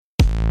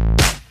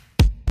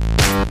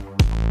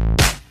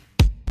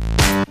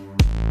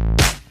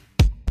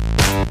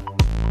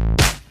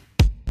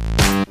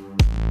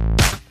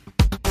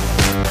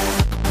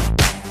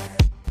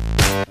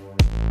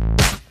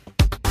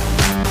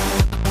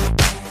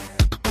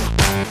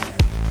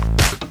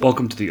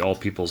Welcome to the All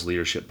People's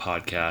Leadership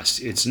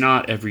Podcast. It's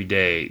not every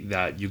day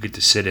that you get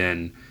to sit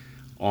in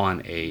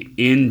on a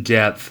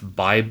in-depth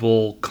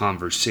Bible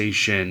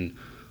conversation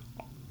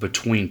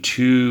between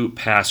two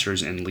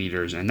pastors and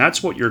leaders, and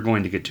that's what you're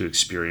going to get to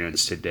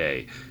experience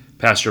today.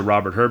 Pastor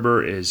Robert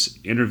Herber is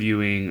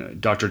interviewing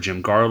Dr.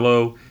 Jim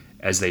Garlow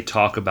as they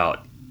talk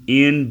about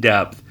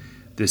in-depth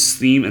this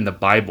theme in the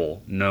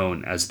Bible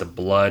known as the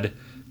blood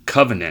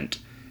covenant,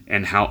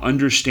 and how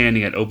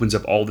understanding it opens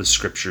up all the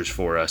scriptures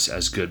for us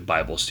as good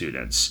Bible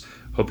students.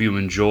 Hope you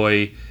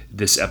enjoy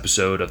this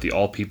episode of the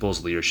All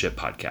People's Leadership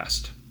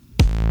Podcast.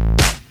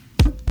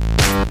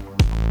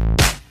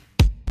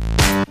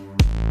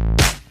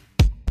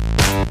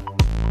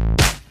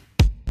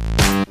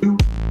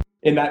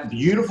 In that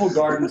beautiful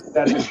garden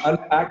setting,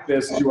 unpack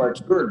this to our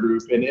tour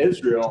group in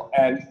Israel.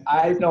 And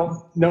I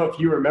don't know if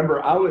you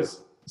remember, I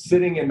was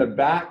sitting in the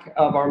back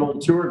of our little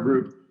tour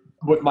group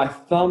with my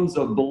thumbs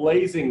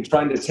blazing,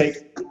 trying to take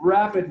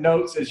rapid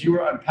notes as you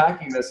were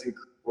unpacking this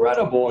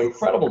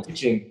incredible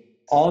teaching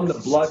on the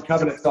blood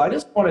covenant. So I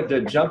just wanted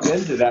to jump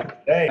into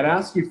that today and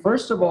ask you,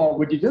 first of all,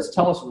 would you just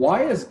tell us,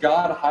 why is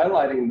God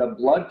highlighting the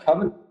blood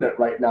covenant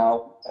right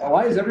now?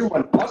 Why is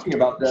everyone talking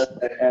about this?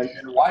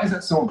 And why is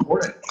that so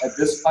important at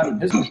this time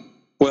in history?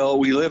 Well,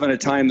 we live in a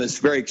time that's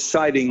very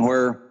exciting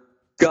where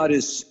God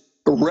is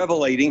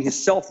revelating,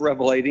 his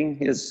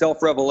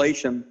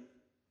self-revelation.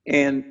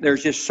 And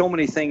there's just so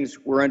many things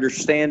we're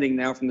understanding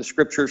now from the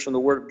scriptures, from the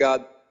Word of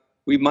God,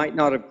 we might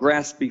not have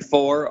grasped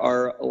before.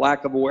 Our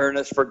lack of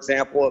awareness, for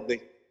example, of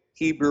the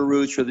Hebrew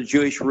roots or the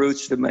Jewish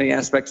roots to many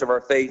aspects of our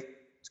faith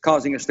is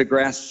causing us to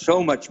grasp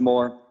so much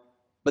more.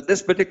 But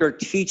this particular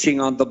teaching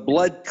on the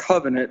blood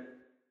covenant,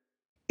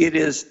 it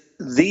is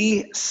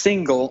the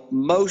single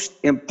most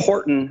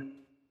important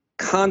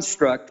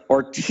construct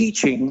or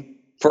teaching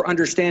for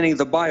understanding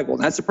the Bible.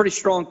 That's a pretty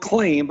strong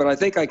claim, but I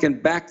think I can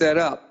back that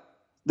up.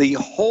 The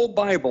whole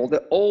Bible,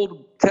 the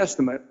Old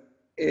Testament,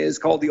 is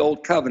called the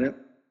Old Covenant.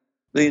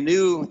 The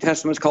New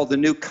Testament is called the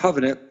New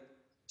Covenant.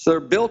 So they're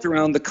built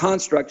around the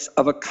constructs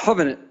of a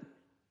covenant.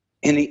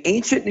 In the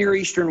ancient Near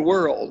Eastern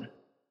world,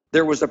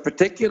 there was a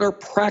particular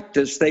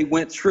practice they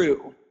went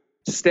through,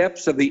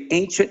 steps of the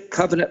ancient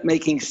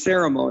covenant-making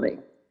ceremony.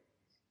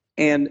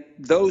 And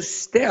those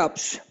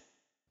steps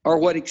are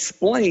what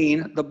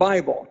explain the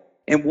Bible.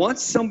 And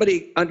once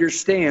somebody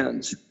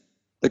understands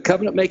the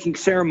covenant-making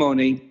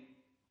ceremony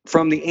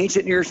from the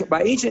ancient Near Eastern,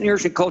 by ancient Near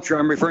Eastern culture,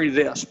 I'm referring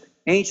to this.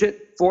 Ancient,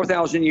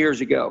 4,000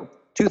 years ago,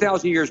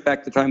 2,000 years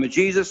back to the time of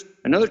Jesus,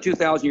 another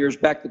 2,000 years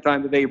back to the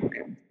time of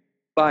Abraham.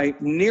 By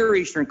Near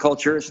Eastern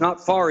culture, it's not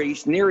Far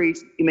East. Near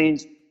East, it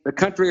means the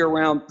country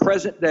around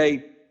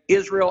present-day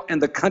Israel and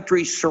the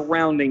country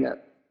surrounding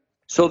it.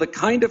 So the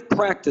kind of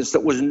practice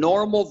that was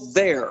normal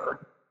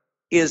there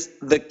is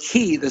the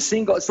key, the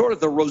single, sort of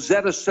the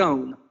Rosetta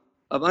Stone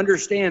of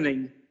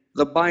understanding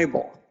the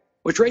Bible,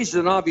 which raises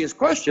an obvious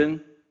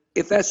question.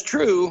 If that's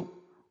true,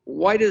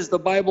 why does the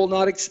Bible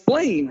not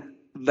explain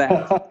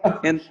that?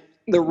 And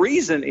the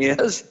reason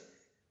is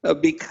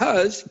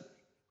because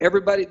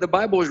the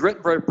Bible was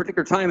written for a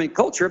particular time and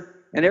culture,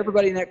 and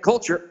everybody in that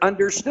culture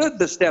understood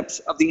the steps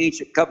of the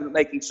ancient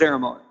covenant-making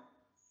ceremony.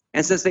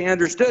 And since they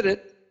understood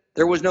it,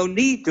 there was no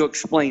need to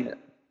explain it.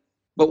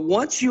 But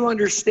once you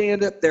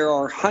understand it, there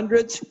are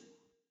hundreds,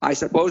 I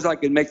suppose I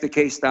could make the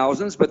case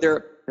thousands, but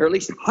there are at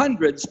least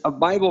hundreds of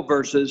Bible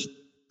verses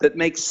that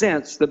make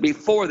sense, that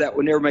before that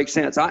would never make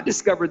sense. I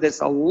discovered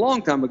this a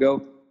long time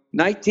ago,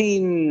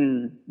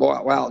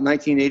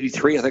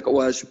 1983, I think it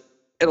was.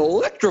 It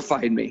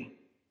electrified me. In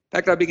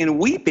fact, I began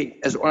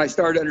weeping when I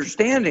started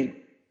understanding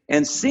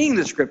and seeing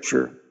the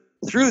scripture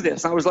through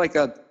this. I was like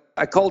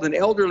I called an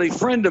elderly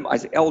friend of mine. I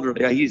say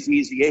elderly, he's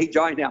the age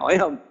I now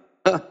am.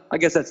 I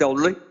guess that's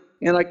elderly.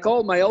 And I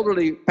called my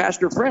elderly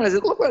pastor friend. I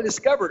said, look what I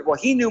discovered. Well,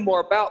 he knew more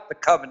about the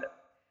covenant.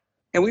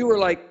 And we were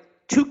like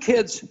two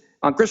kids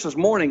on Christmas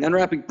morning,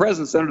 unwrapping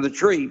presents under the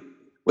tree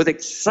with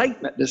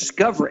excitement,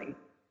 discovering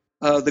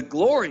the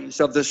glories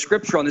of the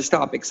scripture on this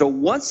topic. So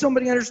once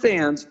somebody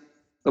understands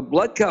the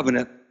blood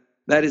covenant,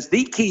 that is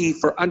the key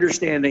for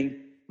understanding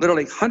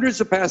literally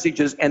hundreds of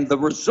passages. And the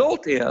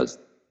result is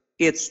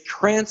it's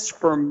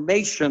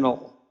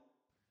transformational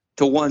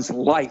to one's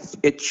life.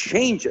 It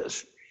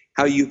changes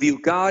how you view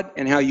God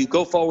and how you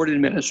go forward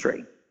in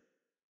ministry.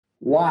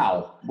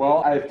 Wow.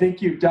 Well, I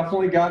think you've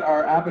definitely got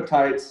our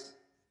appetites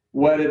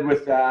whetted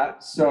with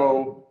that.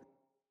 So,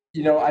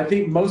 I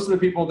think most of the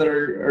people that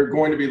are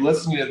going to be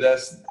listening to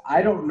this,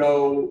 I don't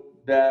know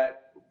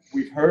that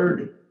we've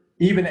heard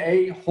even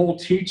a whole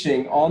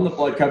teaching on the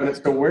blood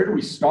covenant. So where do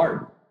we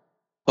start?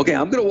 Okay,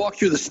 I'm going to walk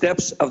through the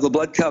steps of the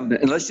blood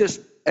covenant. And let's just,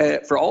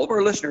 for all of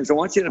our listeners, I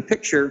want you to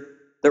picture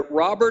that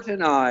Robert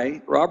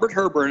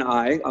Herber and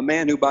I, a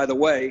man who, by the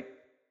way,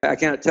 I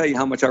cannot tell you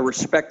how much I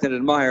respect and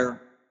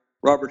admire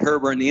Robert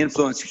Herber and the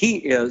influence he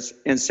is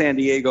in San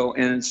Diego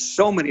and in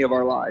so many of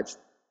our lives.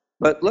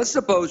 But let's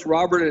suppose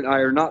Robert and I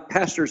are not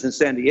pastors in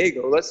San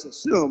Diego. Let's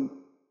assume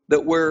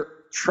that we're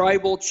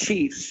tribal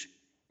chiefs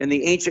in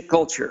the ancient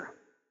culture.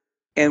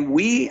 And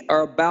we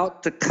are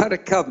about to cut a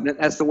covenant.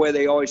 That's the way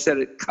they always said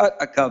it, cut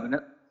a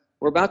covenant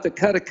we're about to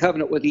cut a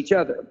covenant with each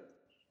other.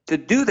 To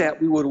do that,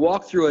 we would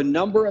walk through a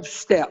number of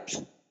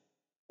steps.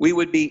 We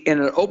would be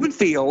in an open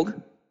field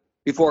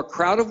before a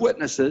crowd of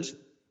witnesses.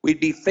 We'd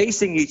be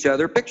facing each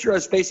other. Picture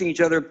us facing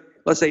each other,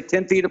 let's say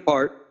 10 feet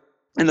apart.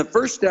 And the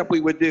first step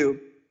we would do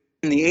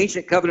in the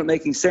ancient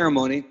covenant-making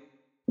ceremony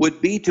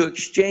would be to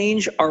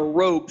exchange our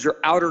robes or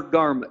outer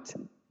garment.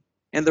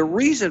 And the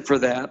reason for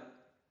that,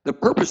 the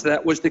purpose of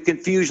that, was to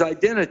confuse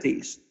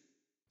identities.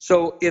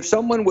 So if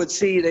someone would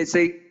see, they'd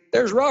say,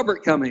 there's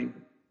Robert coming.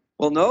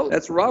 Well, no,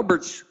 that's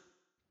Robert's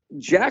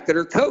jacket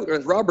or coat, or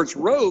Robert's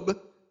robe.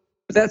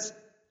 But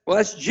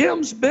that's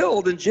Jim's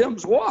build and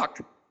Jim's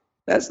walk.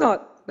 That's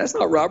not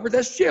Robert,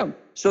 that's Jim.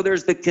 So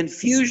there's the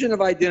confusion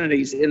of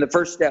identities in the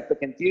first step,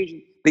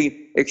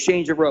 the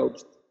exchange of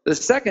robes. The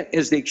second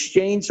is the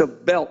exchange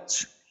of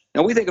belts.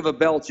 Now we think of a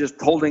belt just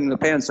holding the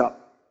pants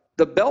up.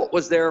 The belt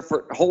was there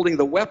for holding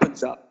the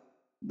weapons up.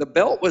 The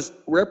belt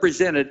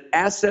represented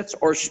assets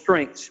or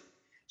strengths.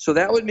 So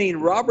that would mean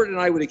Robert and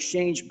I would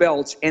exchange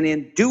belts, and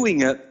in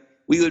doing it,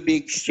 we would be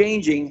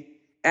exchanging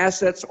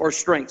assets or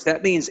strengths.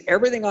 That means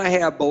everything I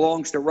have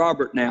belongs to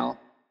Robert now,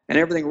 and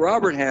everything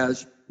Robert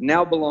has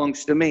now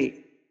belongs to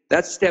me.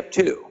 That's step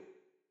 2.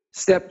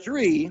 Step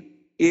 3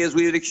 is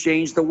we would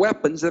exchange the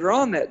weapons that are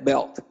on that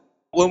belt.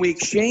 When we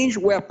exchange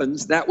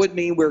weapons, that would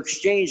mean we're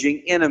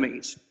exchanging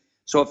enemies.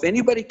 So if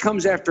anybody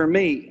comes after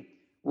me,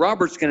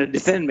 Robert's going to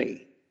defend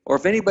me. Or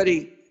if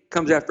anybody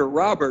comes after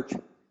Robert,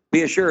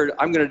 be assured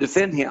I'm going to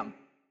defend him.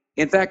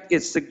 In fact,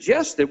 it's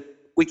suggested,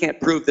 we can't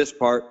prove this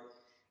part,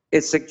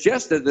 it's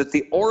suggested that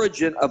the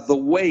origin of the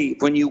wave,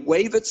 when you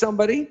wave at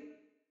somebody,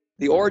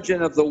 the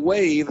origin of the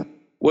wave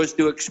was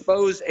to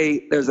expose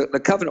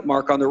the covenant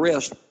mark on the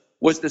wrist,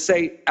 was to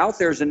say, out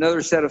there's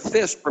another set of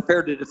fists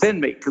prepared to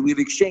defend me because we've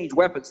exchanged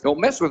weapons. Don't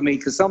mess with me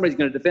because somebody's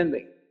going to defend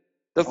me.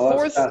 The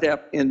fourth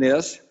step in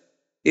this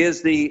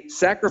is the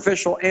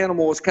sacrificial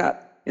animal was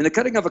cut. In the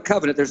cutting of a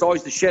covenant, there's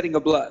always the shedding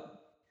of blood.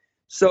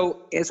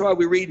 So that's why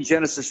we read in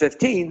Genesis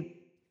 15,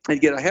 and you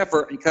get a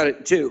heifer and cut it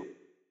in two.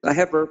 A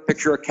heifer,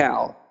 picture a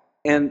cow,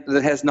 and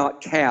that has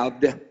not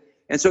calved.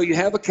 And so you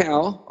have a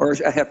cow or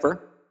a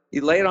heifer,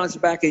 you lay it on its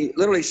back and you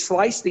literally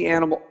slice the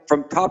animal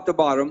from top to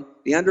bottom,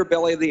 the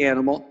underbelly of the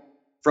animal,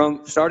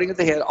 from starting at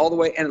the head all the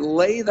way, and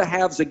lay the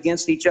halves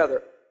against each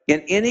other.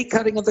 In any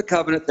cutting of the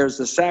covenant, there's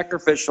a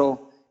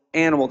sacrificial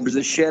animal. There's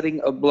a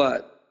shedding of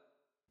blood.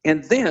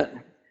 And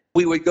then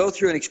we would go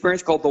through an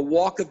experience called the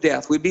walk of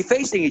death. We'd be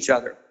facing each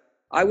other.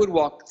 I would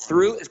walk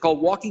through, it's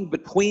called walking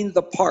between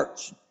the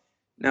parts.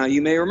 Now,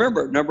 you may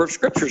remember, a number of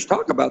scriptures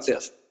talk about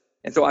this.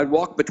 And so I'd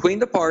walk between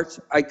the parts.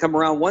 I'd come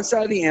around one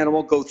side of the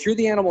animal, go through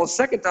the animal a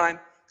second time,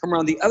 come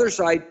around the other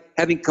side,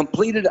 having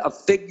completed a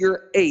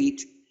figure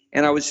 8,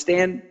 and I would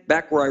stand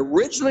back where I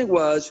originally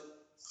was,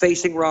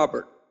 facing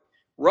Robert.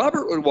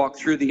 Robert would walk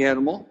through the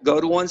animal, go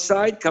to one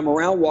side, come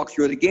around, walk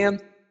through it again,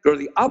 go to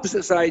the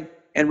opposite side,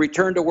 and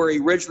return to where he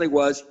originally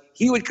was.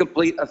 He would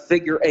complete a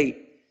figure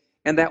 8.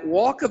 And that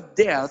walk of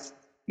death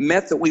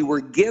meant that we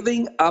were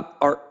giving up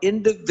our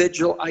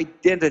individual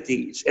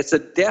identities. It's a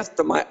death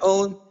to my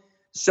own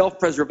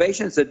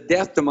self-preservation. It's a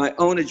death to my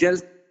own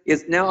agenda.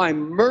 It's now I'm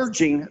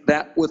merging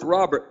that with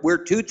Robert. We're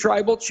two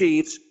tribal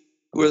chiefs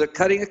who are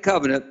cutting a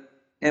covenant,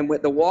 and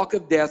with the walk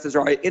of death is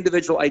our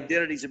individual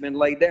identities have been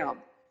laid down.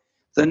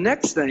 The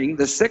next thing,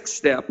 the sixth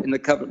step in the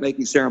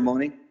covenant-making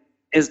ceremony,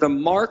 is the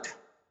mark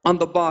on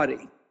the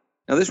body.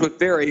 Now, this would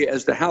vary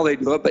as to how they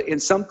do it, but in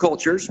some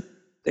cultures,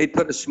 they'd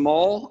put a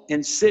small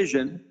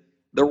incision,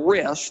 the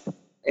wrist,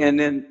 and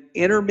then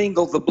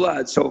intermingle the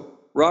blood. So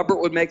Robert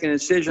would make an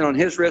incision on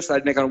his wrist,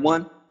 I'd make on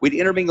one. We'd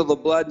intermingle the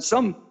blood.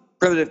 Some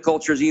primitive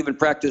cultures even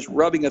practice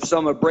rubbing of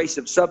some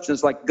abrasive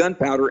substance like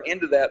gunpowder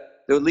into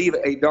that. They would leave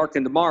a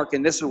darkened mark.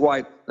 And this is why,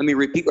 let me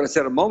repeat what I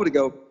said a moment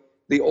ago,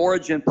 the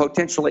origin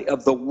potentially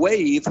of the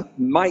wave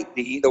might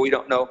be, though we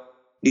don't know,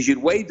 is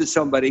you'd wave to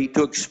somebody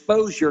to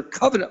expose your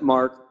covenant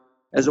mark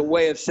as a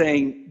way of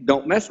saying,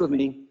 don't mess with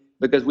me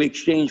because we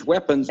exchange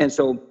weapons. And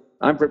so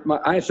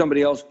I have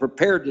somebody else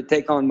prepared to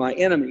take on my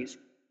enemies.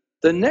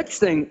 The next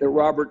thing that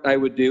Robert and I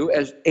would do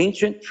as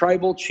ancient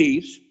tribal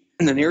chiefs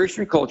in the Near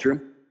Eastern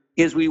culture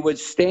is we would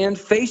stand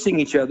facing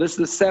each other. This is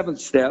the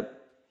seventh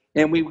step.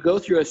 And we would go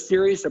through a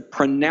series of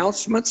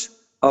pronouncements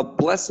of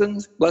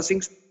blessings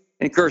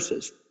and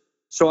curses.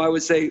 So I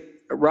would say,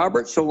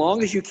 Robert, so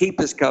long as you keep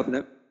this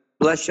covenant,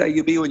 blessed shall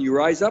you be when you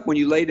rise up, when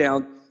you lay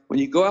down, when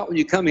you go out, when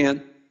you come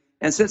in.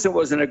 And since it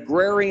was an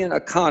agrarian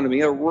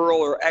economy, a rural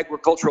or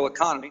agricultural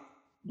economy,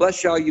 blessed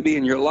shall you be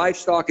in your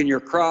livestock and your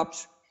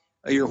crops,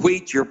 your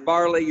wheat, your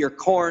barley, your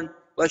corn.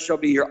 Blessed shall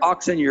be your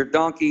oxen, your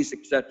donkeys,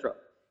 etc.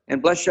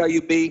 And blessed shall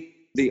you be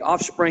the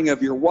offspring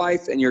of your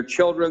wife and your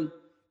children.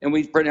 And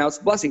we pronounce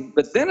blessing.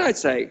 But then I'd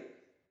say,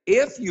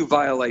 if you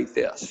violate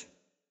this,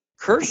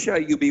 cursed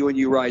shall you be when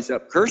you rise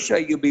up. Cursed shall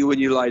you be when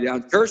you lie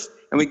down. Cursed,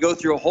 and we go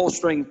through a whole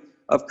string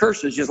of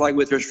curses, just like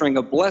with a string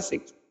of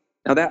blessings.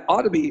 Now that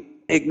ought to be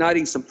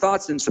igniting some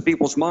thoughts in some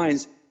people's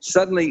minds.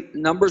 Suddenly,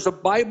 numbers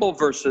of Bible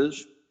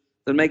verses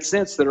that make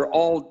sense that are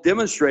all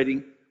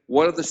demonstrating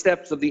what are the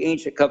steps of the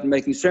ancient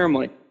covenant-making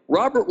ceremony.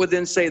 Robert would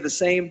then say the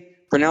same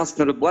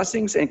pronouncement of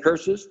blessings and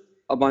curses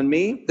upon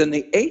me. Then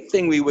the eighth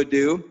thing we would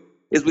do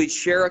is we'd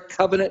share a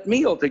covenant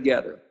meal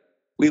together.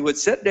 We would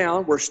sit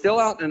down. We're still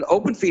out in an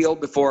open field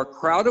before a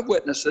crowd of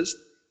witnesses,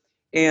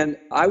 and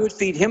I would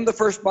feed him the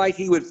first bite.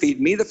 He would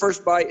feed me the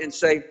first bite and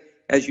say,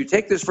 as you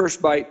take this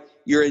first bite,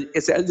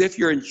 it's as if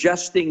you're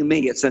ingesting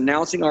me. It's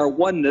announcing our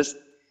oneness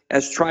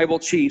as tribal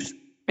chiefs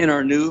in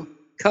our new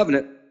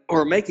covenant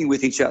we're making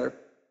with each other.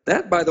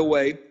 That, by the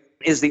way,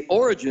 is the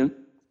origin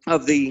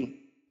of the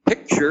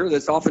picture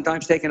that's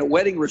oftentimes taken at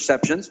wedding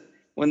receptions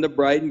when the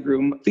bride and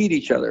groom feed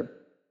each other.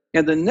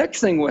 And the next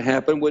thing would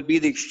happen would be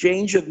the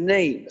exchange of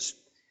names.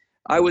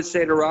 I would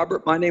say to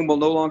Robert, my name will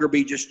no longer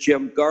be just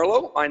Jim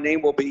Garlow. My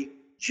name will be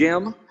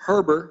Jim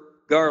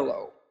Herbert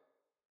Garlow.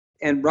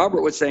 And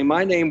Robert would say,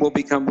 my name will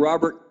become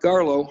Robert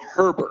Garlow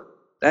Herbert.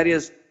 That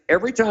is,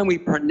 every time we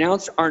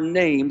pronounce our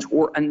names,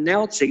 we're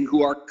announcing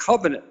who our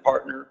covenant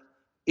partner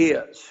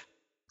is.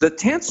 The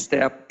 10th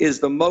step is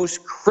the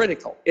most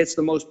critical. It's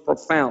the most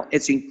profound.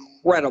 It's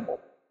incredible.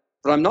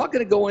 But I'm not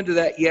going to go into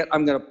that yet.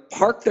 I'm going to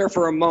park there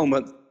for a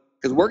moment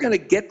because we're going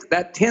to get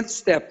that 10th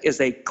step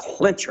is a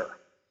clincher.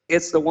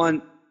 It's the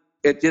one,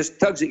 it just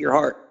tugs at your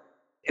heart.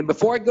 And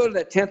before I go to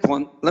that 10th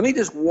one, let me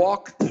just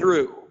walk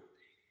through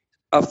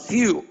a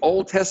few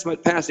Old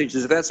Testament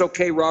passages. If that's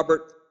okay,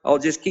 Robert, I'll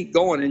just keep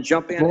going and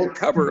jump in and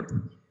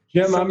cover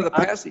Jim, some of the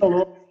passages.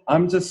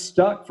 I'm just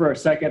stuck for a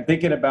second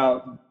thinking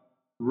about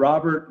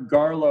Robert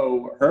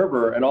Garlow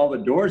Herbert and all the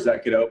doors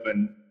that could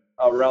open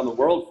around the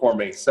world for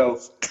me. So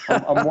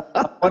I'm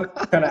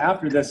kind of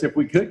after this, if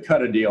we could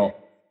cut a deal.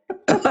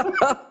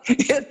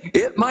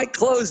 It might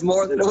close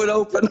more than it would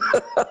open.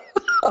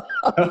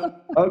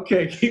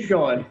 Okay, keep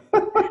going.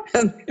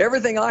 And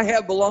everything I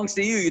have belongs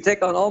to you. You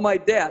take on all my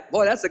debt.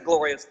 Boy, that's a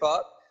glorious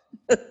thought.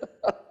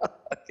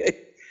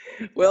 Okay.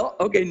 Well,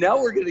 okay, now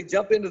we're going to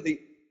jump into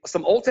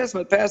some Old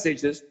Testament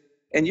passages,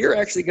 and you're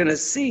actually going to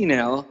see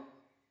now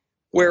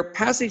where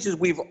passages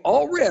we've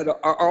all read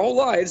our whole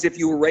lives, if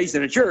you were raised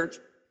in a church,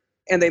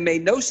 and they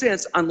made no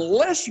sense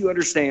unless you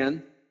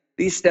understand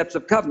these steps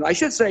of covenant. I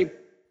should say,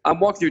 I'm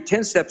walking through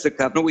 10 steps of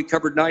covenant. We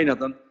covered 9 of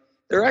them.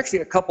 There are actually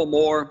a couple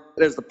more.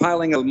 There's the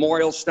piling of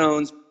memorial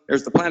stones.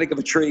 There's the planting of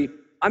a tree.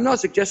 I'm not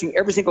suggesting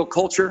every single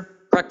culture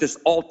practice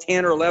all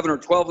 10 or 11 or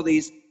 12 of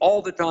these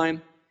all the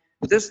time,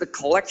 but this is the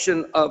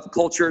collection of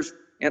cultures,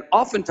 and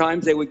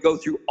oftentimes they would go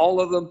through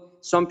all of them,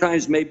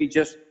 sometimes maybe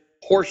just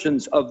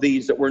portions of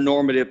these that were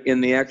normative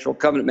in the actual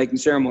covenant-making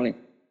ceremony.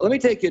 Let me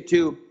take you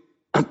to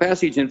a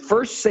passage in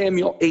 1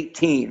 Samuel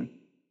 18.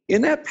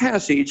 In that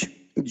passage,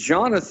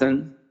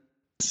 Jonathan,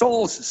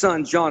 Saul's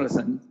son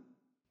Jonathan,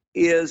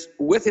 is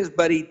with his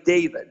buddy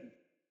David.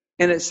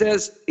 And it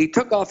says he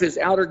took off his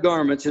outer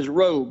garments, his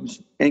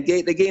robes, and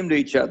they gave them to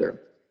each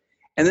other.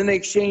 And then they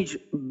exchanged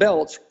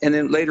belts and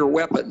then later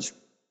weapons.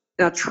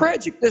 Now,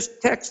 tragic, this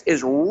text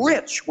is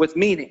rich with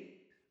meaning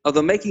of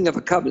the making of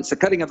a covenant, the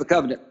cutting of a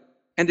covenant.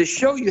 And to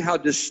show you how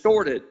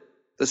distorted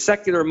the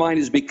secular mind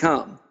has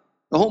become,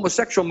 the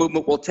homosexual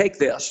movement will take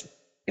this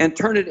and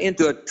turn it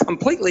into a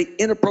completely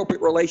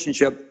inappropriate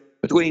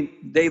relationship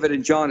between David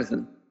and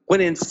Jonathan, when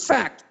in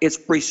fact it's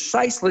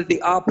precisely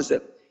the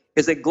opposite.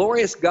 It's a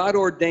glorious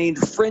God-ordained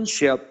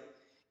friendship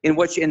in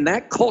which in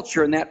that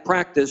culture and that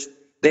practice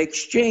they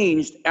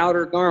exchanged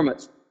outer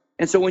garments.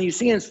 And so when you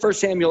see in 1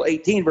 Samuel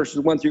 18 verses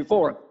 1 through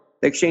 4,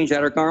 they exchanged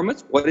outer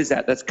garments. What is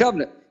that? That's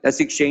covenant. That's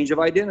the exchange of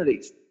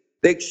identities.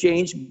 They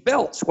exchanged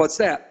belts. What's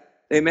that?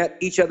 They met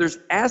each other's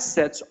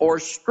assets or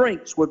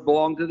strengths would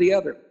belong to the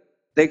other.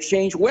 They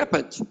exchanged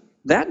weapons.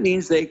 That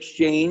means they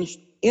exchanged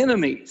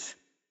enemies.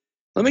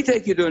 Let me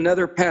take you to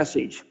another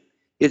passage.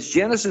 It's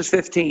Genesis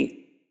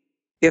 15.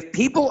 If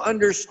people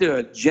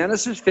understood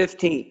Genesis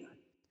 15,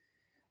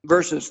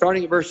 verses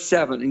starting at verse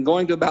 7 and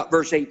going to about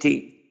verse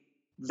 18,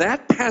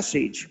 that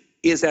passage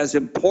is as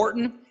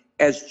important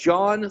as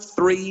John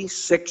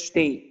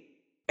 3:16.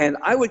 And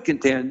I would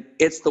contend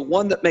it's the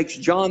one that makes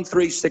John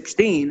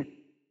 3:16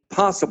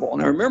 possible.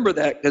 And I remember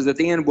that because at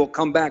the end we'll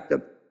come back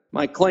to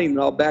my claim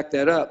and I'll back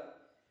that up.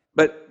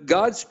 But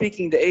God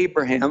speaking to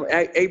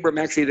Abram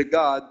actually to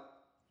God,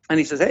 and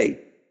he says, hey,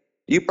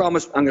 you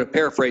promised, I'm going to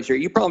paraphrase here,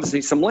 you promised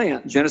me some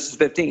land, Genesis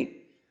 15.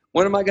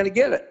 When am I going to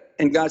get it?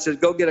 And God says,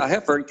 go get a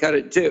heifer and cut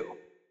it in two.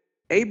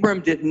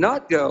 Abram did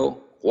not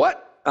go,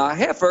 what? A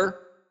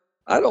heifer?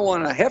 I don't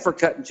want a heifer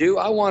cut in two.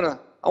 I want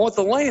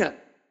the land.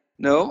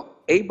 No,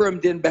 Abram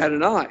didn't bat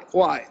an eye.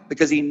 Why?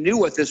 Because he knew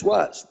what this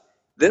was.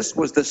 This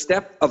was the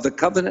step of the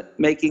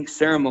covenant-making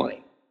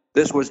ceremony.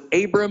 This was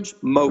Abram's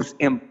most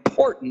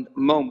important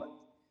moment.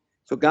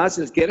 So God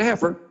says, get a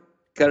heifer,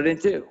 cut it in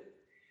two.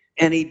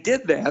 And he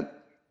did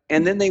that,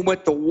 and then they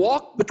went to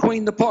walk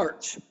between the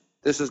parts.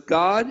 This is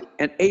God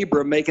and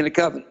Abram making a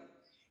covenant.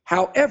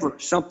 However,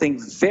 something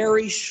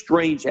very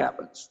strange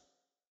happens.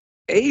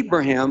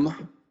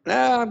 Abraham,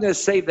 I'm going to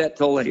save that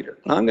till later.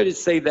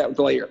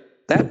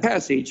 That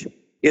passage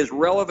is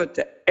relevant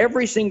to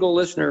every single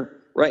listener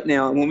right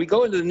now. And when we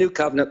go into the new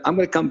covenant, I'm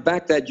going to come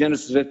back to that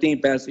Genesis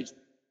 15 passage,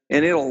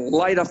 and it'll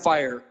light a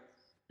fire.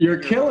 You're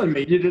killing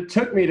me. You just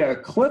took me to a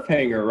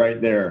cliffhanger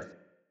right there.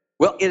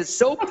 Well, it is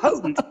so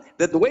potent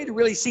that the way to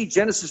really see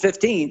Genesis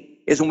 15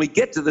 is when we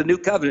get to the New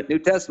Covenant, New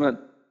Testament.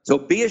 So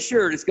be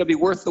assured it's going to be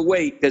worth the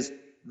wait, because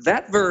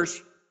that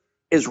verse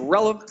is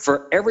relevant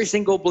for every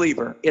single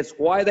believer. It's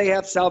why they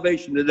have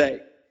salvation today.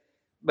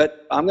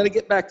 But I'm going to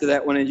get back to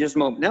that one in just a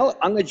moment. Now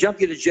I'm going to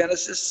jump you to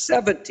Genesis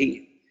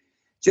 17.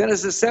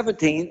 Genesis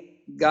 17,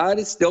 God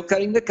is still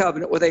cutting the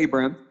covenant with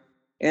Abraham,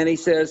 and he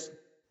says,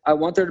 I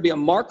want there to be a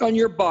mark on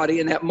your body,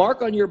 and that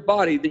mark on your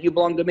body that you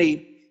belong to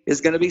me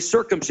is going to be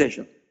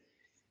circumcision.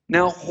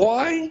 Now,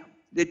 why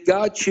did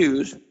God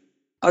choose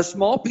a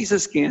small piece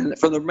of skin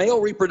from the male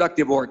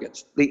reproductive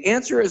organs? The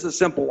answer is a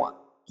simple one.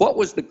 What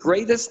was the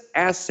greatest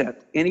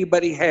asset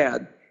anybody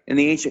had in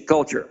the ancient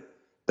culture?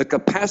 The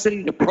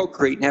capacity to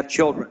procreate and have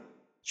children.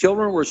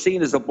 Children were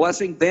seen as a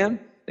blessing then.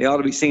 They ought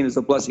to be seen as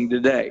a blessing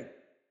today.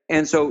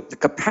 And so the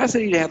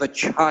capacity to have a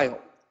child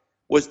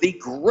was the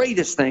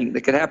greatest thing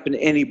that could happen to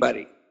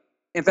anybody.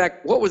 In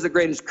fact, what was the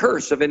greatest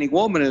curse of any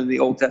woman in the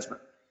Old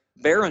Testament?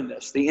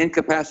 Barrenness, the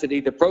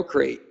incapacity to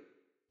procreate.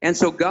 And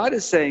so God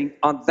is saying,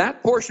 on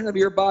that portion of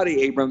your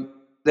body, Abram,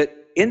 that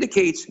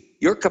indicates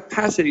your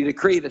capacity to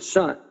create a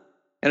son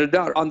and a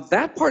daughter, on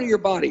that part of your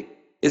body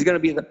is going to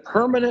be the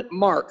permanent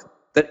mark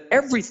that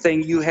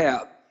everything you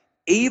have,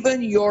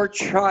 even your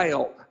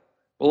child,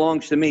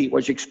 belongs to me,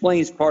 which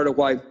explains part of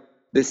why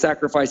the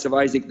sacrifice of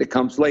Isaac that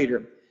comes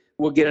later.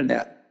 We'll get into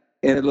that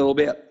in a little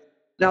bit.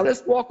 Now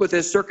let's walk with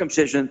this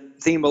circumcision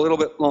theme a little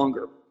bit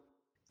longer.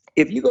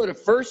 If you go to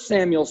 1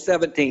 Samuel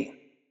 17,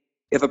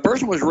 if a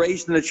person was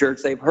raised in the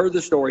church, they've heard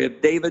the story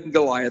of David and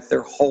Goliath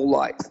their whole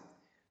life.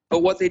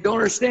 But what they don't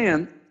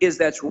understand is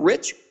that's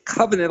rich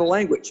covenantal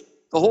language.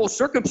 The whole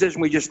circumcision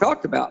we just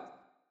talked about,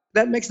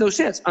 that makes no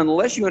sense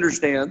unless you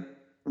understand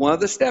one of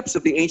the steps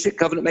of the ancient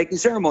covenant-making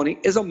ceremony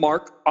is a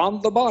mark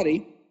on the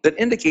body that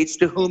indicates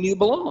to whom you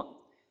belong.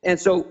 And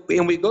so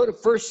when we go to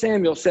 1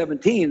 Samuel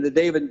 17, the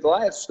David and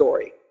Goliath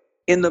story,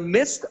 in the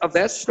midst of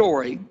that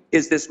story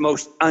is this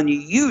most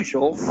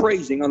unusual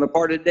phrasing on the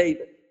part of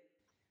David.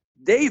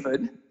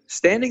 David,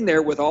 standing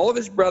there with all of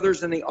his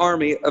brothers in the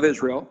army of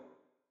Israel,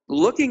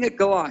 looking at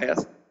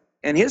Goliath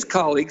and his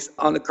colleagues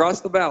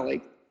across the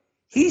valley,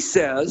 he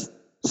says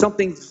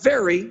something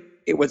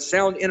it would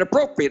sound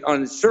inappropriate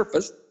on its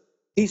surface.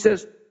 He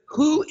says,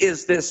 who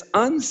is this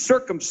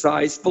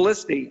uncircumcised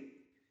Philistine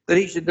that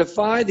he should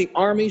defy the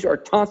armies or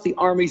taunt the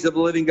armies of the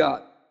living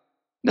God?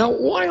 Now,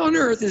 why on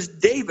earth is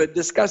David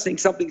discussing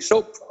something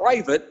so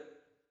private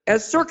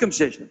as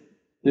circumcision?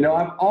 You know,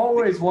 I've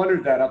always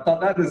wondered that. I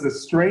thought that is the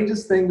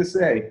strangest thing to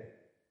say.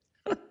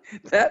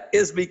 That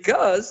is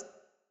because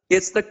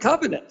it's the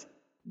covenant.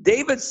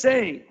 David's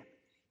saying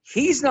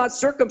he's not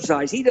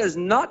circumcised. He does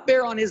not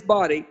bear on his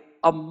body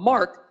a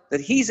mark that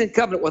he's in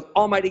covenant with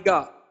Almighty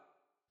God.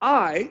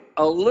 I,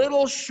 a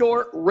little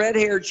short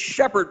red-haired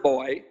shepherd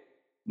boy,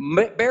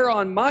 bear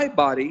on my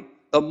body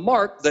the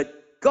mark that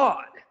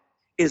God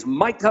is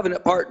my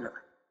covenant partner.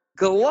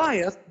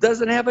 Goliath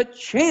doesn't have a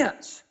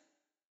chance.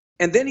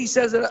 And then he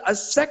says it a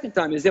second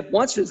time, as if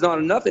once is not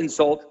enough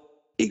insult.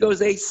 He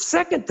goes a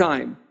second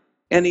time,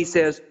 and he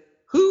says,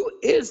 who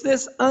is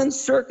this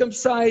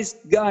uncircumcised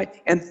guy?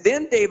 And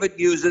then David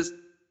uses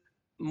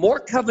more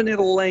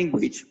covenantal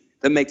language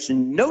that makes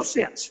no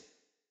sense.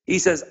 He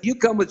says, you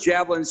come with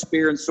javelin,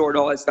 spear, and sword,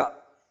 all that stuff.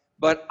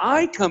 But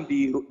I come to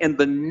you in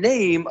the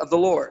name of the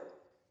Lord.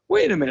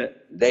 Wait a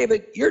minute,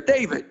 David, you're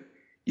David.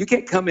 You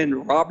can't come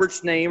in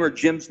Robert's name or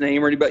Jim's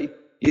name or anybody.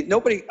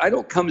 I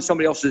don't come in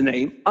somebody else's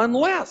name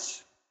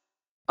unless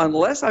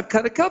I've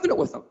cut a covenant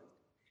with them.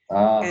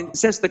 And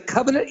since the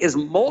covenant is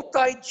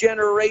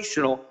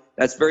multi-generational,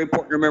 that's very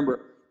important to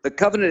remember. The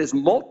covenant is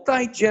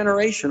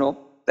multi-generational.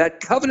 That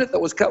covenant that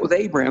was cut with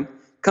Abraham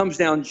comes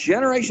down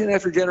generation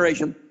after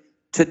generation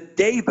to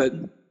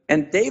David.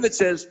 And David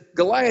says,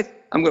 Goliath,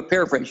 I'm going to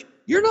paraphrase,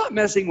 you're not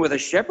messing with a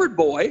shepherd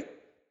boy,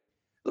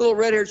 little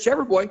red-haired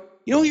shepherd boy.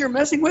 You know who you're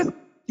messing with?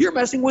 You're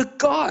messing with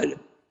God.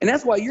 And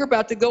that's why you're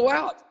about to go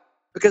out.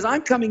 Because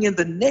I'm coming in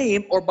the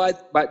name, or by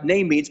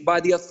name means by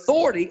the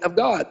authority of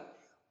God.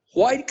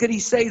 Why could he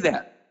say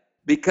that?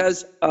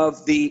 Because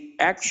of the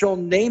actual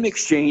name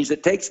exchange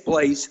that takes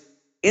place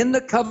in the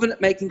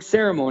covenant-making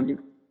ceremony.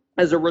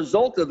 As a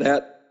result of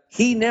that,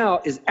 he now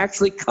is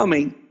actually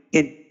coming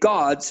in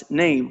God's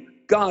name,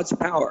 God's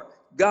power,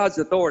 God's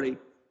authority.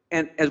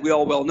 And as we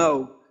all well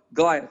know,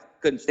 Goliath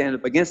couldn't stand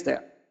up against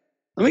that.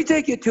 Let me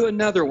take you to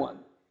another one.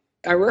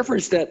 I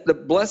referenced that the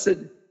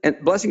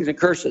blessings and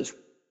curses.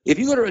 If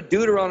you go to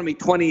Deuteronomy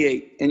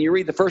 28 and you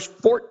read the first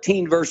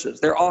 14 verses,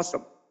 they're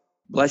awesome.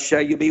 Blessed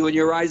shall you be when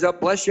you rise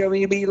up. Blessed shall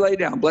you be lay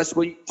down. Blessed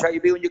shall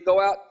you be when you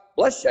go out.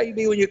 Blessed shall you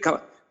be when you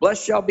come.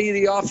 Blessed shall be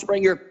the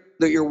offspring,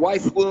 your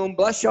wife's womb.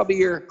 Blessed shall be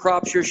your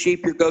crops, your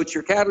sheep, your goats,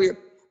 your cattle.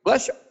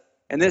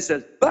 And this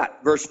says, but,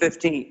 verse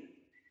 15,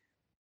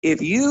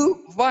 if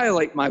you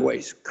violate my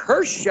ways,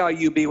 cursed shall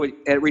you be. And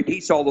it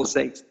repeats all those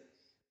things.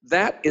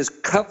 That is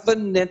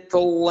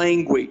covenantal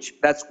language.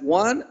 That's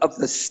one of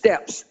the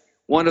steps,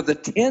 one of the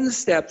 10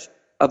 steps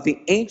of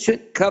the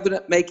ancient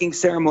covenant-making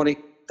ceremony.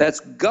 That's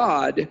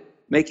God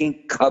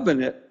making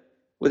covenant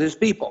with his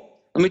people.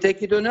 Let me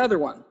take you to another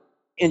one.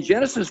 in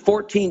Genesis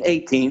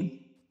 14:18,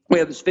 we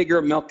have this figure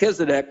of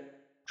Melchizedek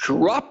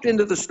dropped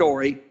into the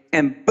story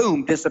and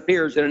boom,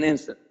 disappears in an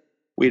instant.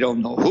 We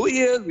don't know who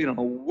he is. We don't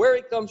know where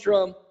he comes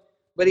from,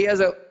 but he has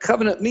a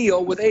covenant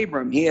meal with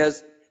Abram. He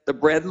has the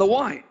bread and the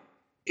wine.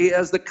 He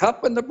has the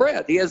cup and the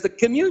bread. He has the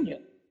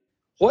communion.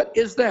 What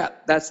is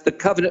that? That's the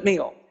covenant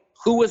meal.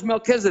 Who was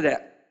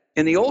Melchizedek?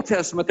 In the Old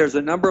Testament, there's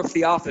a number of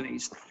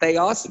theophanies.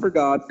 Theos for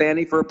God,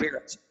 phany for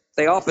appearance.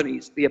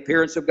 Theophanies, the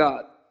appearance of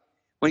God.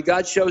 When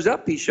God shows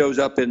up, he shows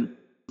up in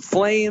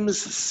flames,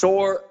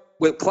 soar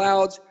with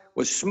clouds,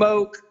 with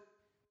smoke.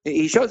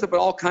 He shows up in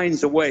all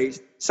kinds of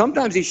ways.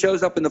 Sometimes he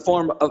shows up in the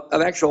form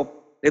of actual,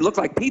 they look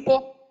like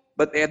people,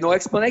 but they have no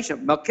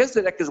explanation.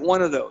 Melchizedek is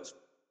one of those.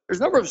 There's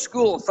a number of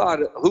school of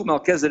thought of who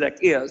Melchizedek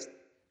is.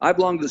 I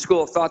belong to the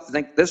school of thought to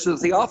think this is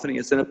a theophany.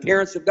 It's an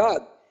appearance of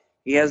God.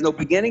 He has no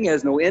beginning, he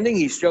has no ending.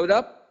 He showed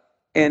up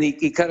and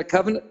he cut a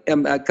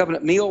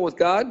covenant meal with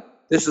God.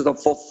 This is a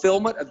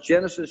fulfillment of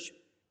Genesis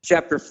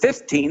chapter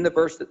 15, the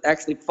verse that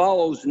actually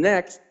follows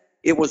next.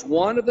 It was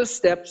one of the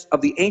steps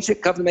of the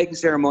ancient covenant-making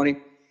ceremony,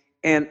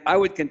 and I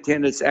would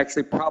contend it's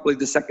actually probably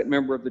the second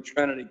member of the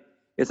Trinity.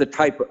 It's a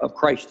type of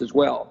Christ as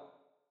well.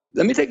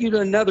 Let me take you to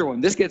another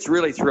one. This gets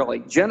really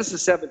thrilling.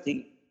 Genesis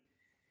 17.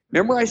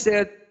 Remember I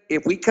said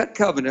if we cut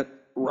covenant,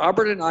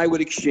 Robert and I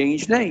would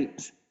exchange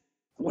names.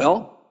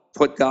 Well, that's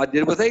what God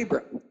did with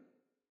Abram.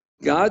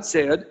 God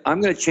said,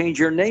 I'm going to change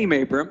your name,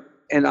 Abram,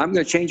 and I'm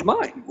going to change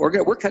mine.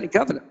 We're cutting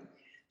covenant.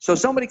 So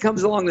somebody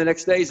comes along the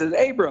next day and says,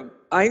 Abram,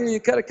 I hear you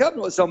cut a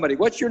covenant with somebody.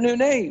 What's your new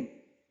name?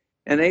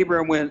 And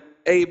Abram went,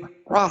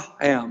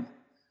 Abraham.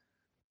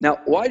 Now,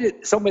 why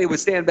did somebody would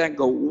stand back and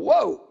go,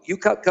 whoa, you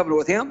cut covenant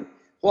with him?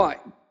 Why?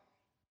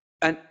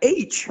 An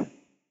H,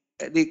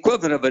 the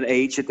equivalent of an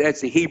H,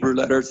 that's the Hebrew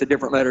letter, it's a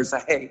different letter, it's a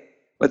hey,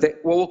 but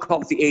we'll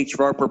call it the H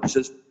for our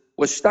purposes,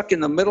 was stuck in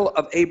the middle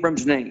of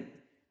Abram's name.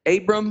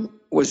 Abram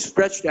was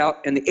stretched out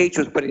and the H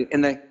was put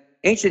in the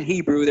ancient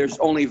Hebrew. There's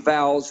only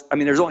vowels. I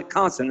mean, there's only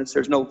consonants.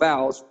 There's no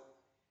vowels.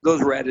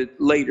 Those were added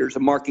later,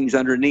 some markings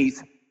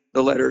underneath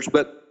the letters.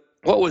 But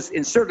what was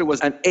inserted was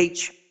an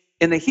H.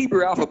 In the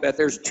Hebrew alphabet,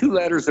 there's two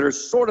letters that are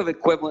sort of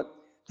equivalent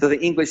to the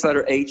English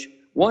letter H.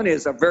 One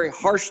is a very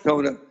harsh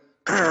tone of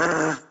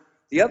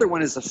the other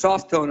one is a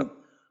soft tone of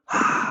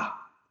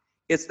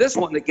It's this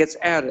one that gets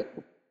added.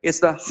 It's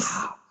the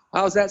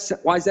Why is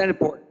that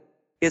important?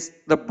 It's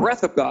the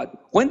breath of God.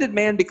 When did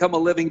man become a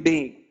living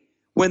being?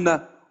 When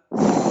the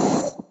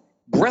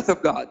breath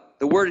of God,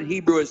 the word in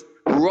Hebrew is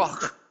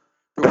ruach,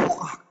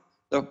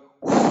 the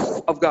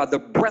of God, the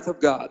breath of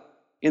God.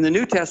 In the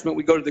New Testament,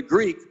 we go to the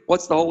Greek.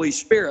 What's the Holy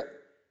Spirit?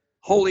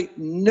 Holy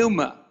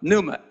pneuma,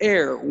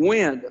 air,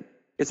 wind.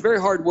 It's a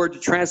very hard word to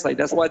translate.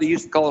 That's why they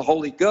used to call it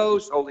Holy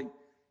Ghost.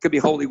 Could be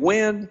holy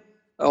wind,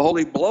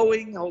 holy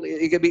blowing.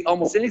 It could be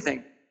almost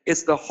anything.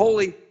 It's the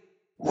holy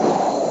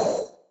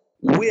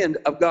wind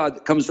of God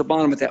that comes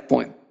upon him at that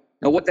point.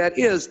 Now, what that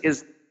is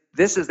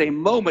this is a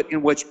moment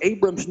in which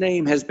Abram's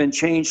name has been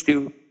changed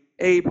to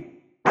Abraham,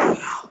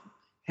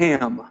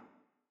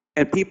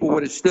 and people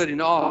would have stood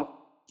in awe.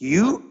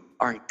 You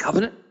are in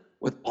covenant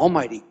with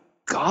Almighty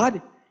God?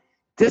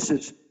 This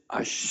is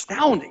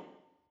astounding.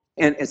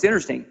 And it's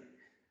interesting.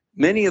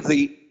 Many of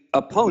the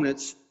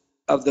opponents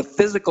of the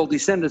physical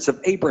descendants of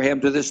Abraham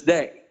to this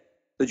day,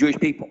 the Jewish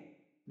people,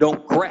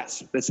 don't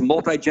grasp. It's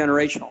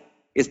multi-generational.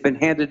 It's been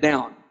handed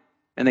down.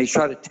 And they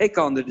try to take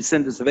on the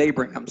descendants of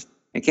Abraham's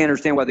and can't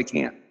understand why they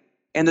can't.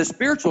 And the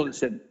spiritual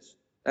descendants,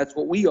 that's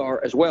what we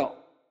are as well.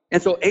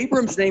 And so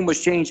Abram's name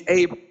was changed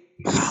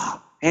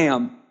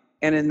Abraham.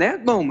 And in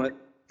that moment,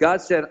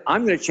 God said,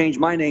 I'm going to change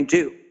my name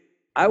too.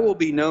 I will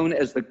be known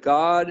as the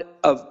God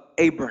of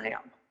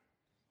Abraham.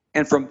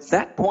 And from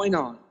that point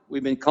on,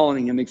 we've been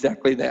calling him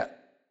exactly that.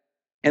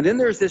 And then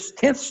there's this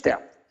 10th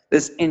step,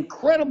 this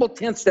incredible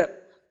 10th step.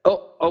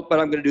 Oh, but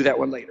I'm going to do that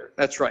one later.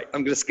 That's right.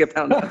 I'm going to skip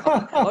out.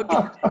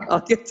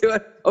 I'll get to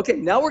it. Okay,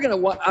 now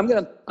I'm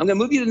going to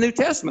move you to the New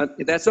Testament,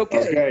 if that's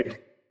okay.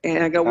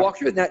 And I'm going to walk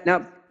through that.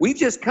 Now, we've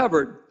just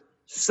covered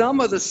some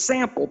of the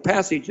sample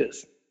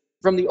passages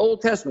from the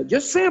Old Testament,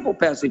 just sample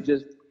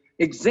passages,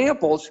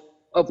 examples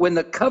of when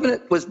the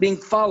covenant was being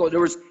followed.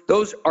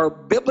 Those are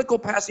biblical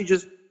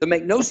passages that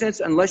make no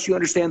sense unless you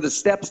understand the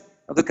steps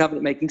of the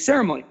covenant-making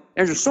ceremony.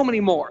 There's so many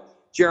more.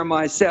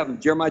 Jeremiah 7,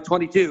 Jeremiah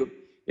 22.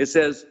 It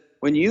says,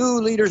 when you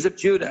leaders of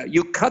Judah,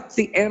 you cut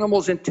the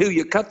animals in two,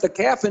 you cut the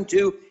calf in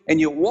two, and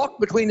you walk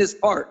between his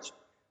parts.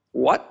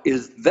 What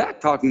is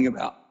that talking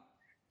about?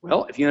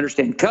 Well, if you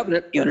understand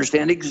covenant, you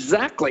understand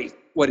exactly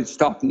what it's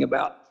talking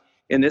about.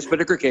 In this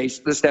particular case,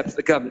 the steps of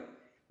the covenant.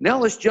 Now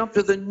let's jump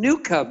to the new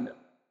covenant.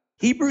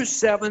 Hebrews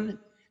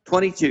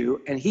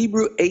 7:22 and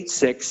Hebrew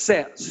 8:6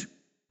 says,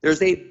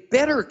 there's a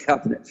better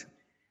covenant.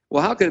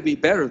 Well, how could it be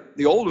better?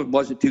 The old one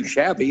wasn't too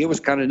shabby. It was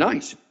kind of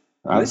nice.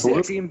 This is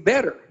actually even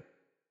better.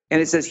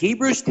 And it says,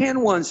 Hebrews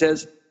 10:1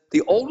 says,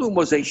 the old one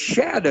was a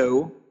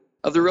shadow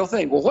of the real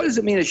thing. Well, what does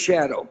it mean, a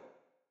shadow?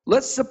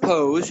 Let's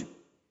suppose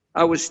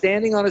I was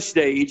standing on a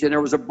stage and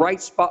there was a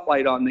bright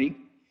spotlight on me.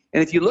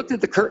 And if you looked at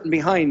the curtain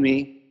behind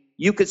me,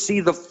 you could see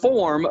the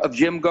form of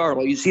Jim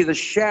Garlow. You see the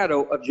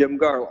shadow of Jim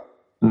Garlow.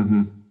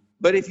 Mm-hmm.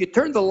 But if you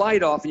turned the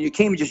light off and you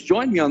came and just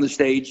joined me on the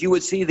stage, you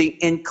would see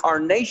the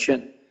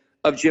incarnation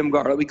of Jim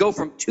Garlow. We go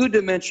from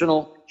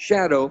two-dimensional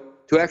shadow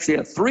to actually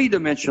a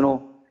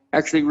three-dimensional,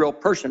 actually real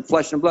person,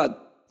 flesh and blood.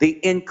 The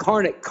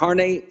incarnate,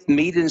 carne,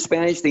 meat in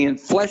Spanish, the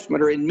enfleshment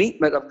or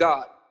enmeatment of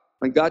God,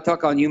 when God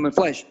took on human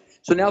flesh.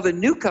 So now the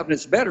new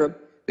covenant's better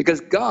because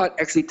God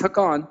actually took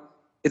on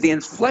the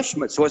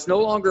enfleshment. So it's no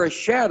longer a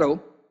shadow,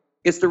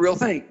 it's the real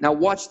thing. Now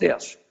watch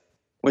this.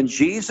 When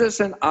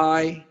Jesus and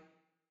I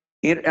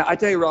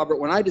tell you, Robert,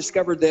 when I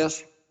discovered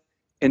this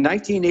in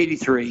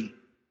 1983,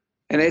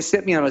 and it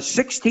set me on a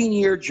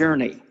 16-year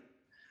journey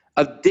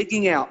of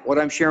digging out what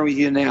I'm sharing with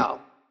you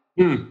now.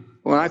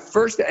 When I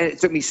first, it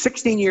took me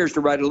 16 years to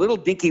write a little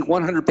dinky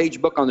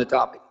 100-page book on the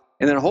topic.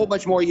 And then a whole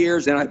bunch more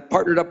years, and I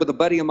partnered up with a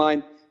buddy of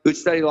mine who'd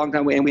studied a long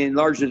time, and we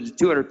enlarged it to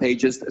 200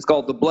 pages. It's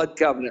called The Blood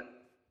Covenant,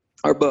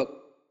 our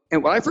book.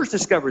 And when I first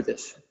discovered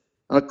this,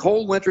 on a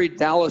cold, wintry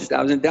Dallas,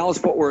 I was in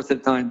Dallas-Fort Worth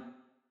at the time,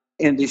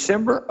 in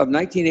December of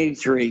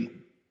 1983,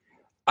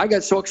 I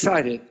got so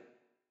excited.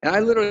 And I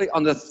literally,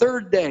 on the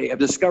third day of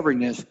discovering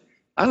this,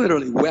 I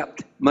literally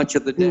wept much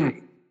of the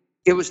day.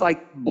 It was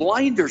like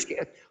blinders.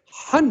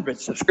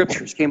 Hundreds of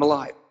scriptures came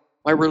alive.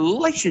 My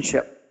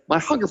relationship, my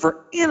hunger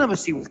for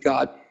intimacy with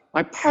God,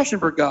 my passion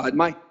for God,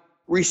 my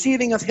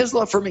receiving of his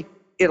love for me,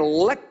 it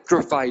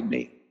electrified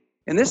me.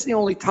 And this is the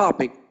only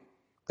topic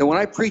that when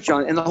I preach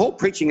on, and the whole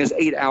preaching is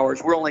 8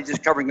 hours. We're only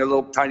just covering a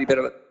little tiny bit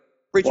of it.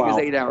 Preaching is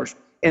 8 hours.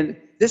 And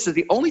this is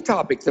the only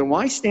topic that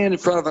when I stand in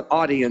front of an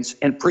audience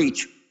and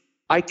preach,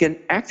 I can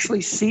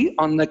actually see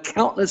on the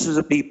countenances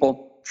of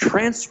people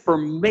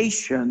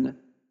transformation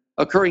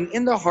occurring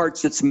in their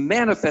hearts that's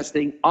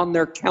manifesting on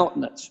their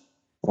countenance.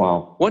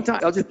 Wow. One time,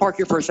 I'll just park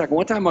here for a second.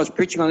 One time I was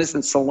preaching on this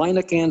in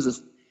Salina, Kansas,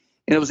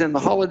 and it was in the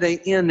Holiday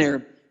Inn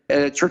there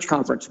at a church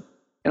conference.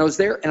 And I was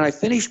there, and I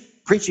finished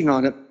preaching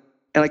on it,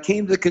 and I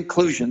came to the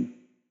conclusion,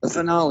 the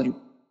finale,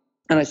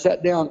 and I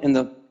sat down, and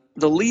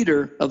the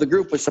leader of the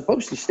group was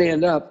supposed to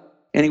stand up,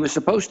 and he was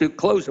supposed to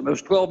close them. It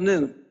was 12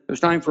 noon. It was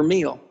time for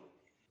meal.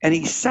 And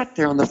he sat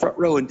there on the front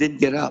row and didn't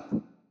get up.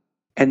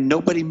 And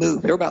nobody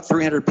moved. There were about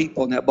 300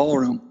 people in that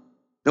ballroom.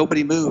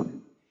 Nobody moved.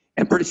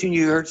 And pretty soon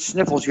you heard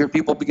sniffles. You heard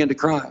people begin to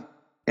cry.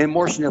 And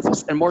more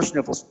sniffles and more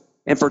sniffles.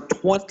 And for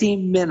 20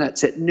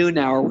 minutes at noon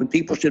hour, when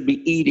people should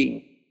be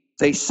eating,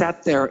 they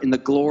sat there in the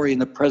glory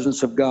and the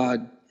presence of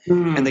God.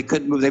 And they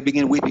couldn't move. They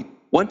began weeping.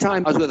 One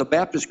time I was with a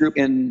Baptist group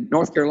in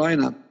North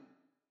Carolina,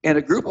 and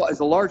a group is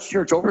a large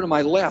church over to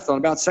my left on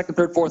about second,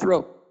 third, fourth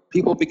row.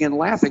 People began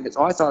laughing.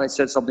 So I thought I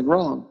said something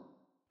wrong.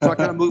 So I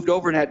kind of moved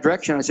over in that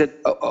direction. I said,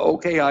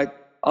 okay, I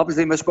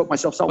obviously misspoke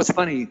myself. So what's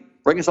funny?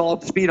 Bring us all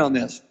up to speed on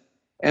this.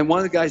 And one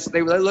of the guys,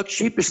 they looked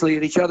sheepishly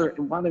at each other.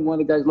 And one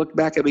of the guys looked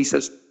back at me. He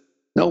says,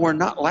 no, we're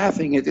not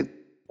laughing.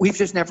 We've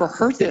just never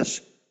heard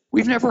this.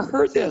 We've never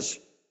heard this.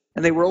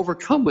 And they were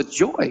overcome with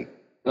joy.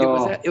 It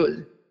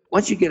was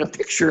once you get a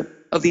picture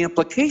of the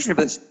implication of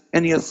this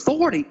and the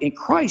authority in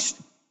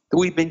Christ that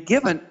we've been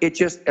given, it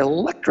just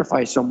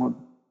electrifies someone.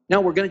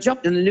 Now we're going to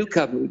jump in the new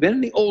covenant. We've been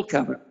in the old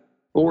covenant,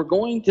 but we're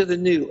going to the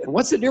new. And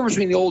what's the difference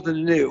between the old and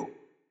the new?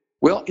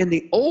 Well, in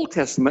the Old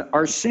Testament,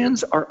 our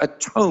sins are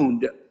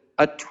atoned,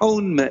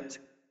 atonement.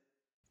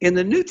 In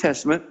the New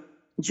Testament,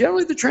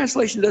 generally the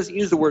translation doesn't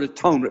use the word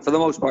atonement for the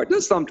most part. It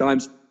does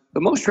sometimes,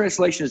 but most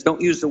translations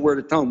don't use the word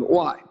atonement.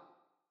 Why?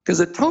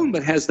 Because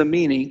atonement has the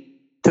meaning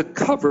to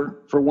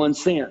cover for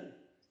one's sin.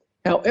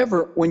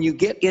 However, when you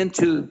get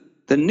into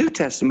the New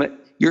Testament,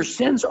 your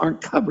sins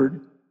aren't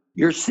covered.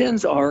 Your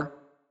sins are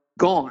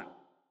gone.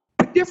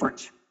 Big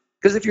difference.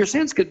 Because if your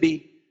sins could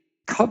be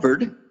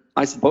covered,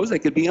 I suppose they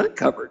could be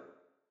uncovered.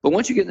 But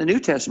once you get in the New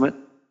Testament,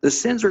 the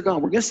sins are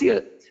gone. We're going to see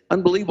an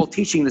unbelievable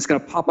teaching that's going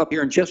to pop up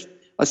here in just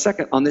a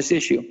second on this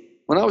issue.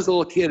 When I was a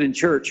little kid in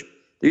church,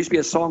 there used to be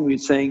a song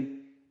we'd sing,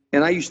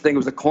 and I used to think it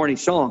was a corny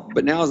song.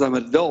 But now as I'm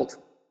an adult,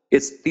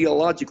 it's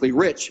theologically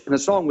rich. And the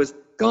song was,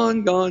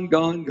 gone, gone,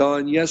 gone,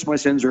 gone. Yes, my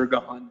sins are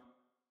gone.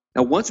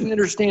 Now, once we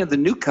understand the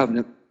new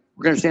covenant,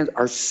 we're going to understand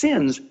our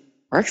sins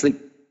are actually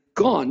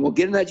gone. We'll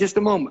get into that in just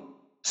a moment.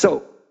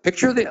 So,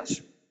 picture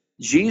this.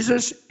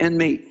 Jesus and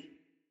me,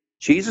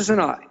 Jesus and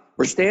I,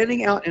 we're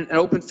standing out in an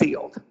open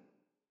field,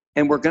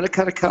 and we're going to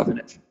cut a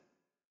covenant.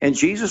 And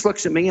Jesus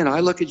looks at me, and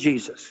I look at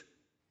Jesus.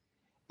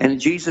 And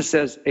Jesus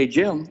says, hey,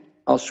 Jim,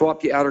 I'll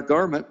swap your outer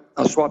garment.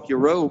 I'll swap your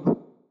robe.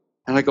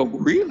 And I go,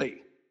 really?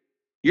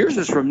 Yours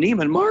is from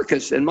Neiman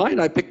Marcus, and mine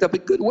I picked up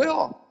at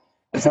Goodwill.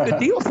 That's a good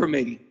deal for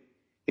me.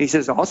 He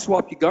says, I'll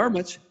swap your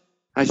garments.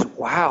 I said,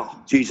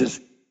 wow, Jesus,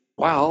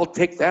 wow, I'll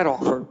take that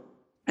offer.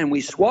 And we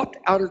swapped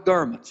outer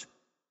garments.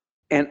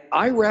 And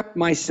I wrapped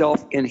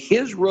myself in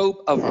his robe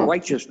of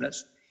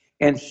righteousness,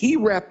 and he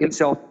wrapped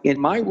himself in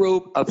my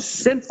robe of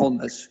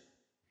sinfulness.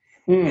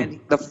 And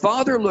the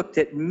Father looked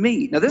at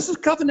me. Now, this is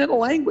covenantal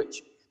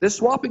language, this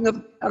swapping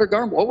of outer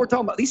garment. What we're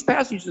talking about, these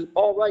passages that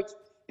Paul writes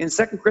in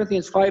 2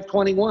 Corinthians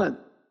 5:21,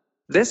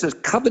 this is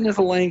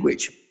covenantal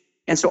language.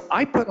 And so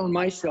I put on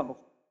myself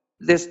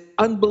this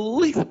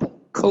unbelievable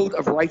coat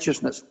of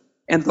righteousness.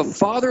 And the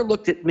Father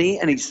looked at me,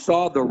 and he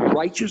saw the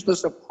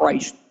righteousness of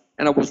Christ,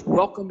 and I was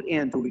welcomed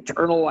into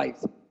eternal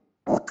life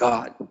with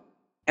God.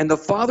 And the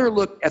Father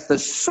looked at the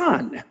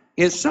Son,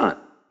 his Son,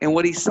 and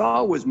what he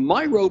saw was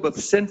my robe of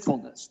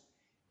sinfulness.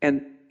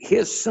 And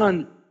his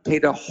Son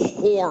paid a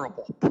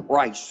horrible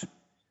price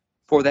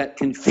for that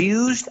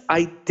confused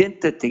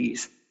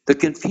identities, the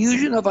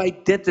confusion of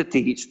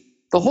identities,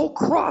 the whole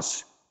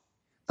cross.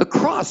 The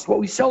cross, what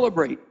we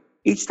celebrate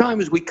each time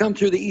as we come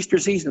through the Easter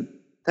season,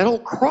 that whole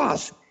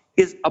cross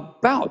is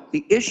about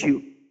the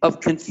issue of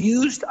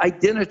confused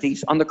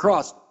identities on the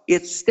cross.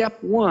 It's step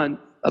one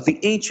of the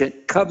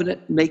ancient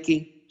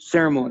covenant-making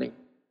ceremony.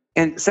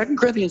 And 2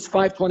 Corinthians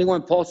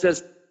 5:21, Paul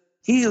says,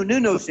 he who knew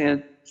no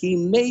sin, he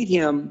made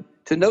him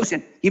to know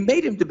sin. He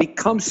made him to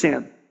become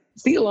sin.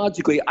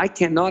 Theologically, I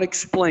cannot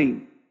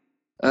explain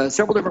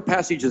several different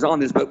passages on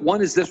this, but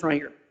one is this right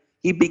here.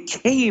 He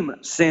became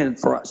sin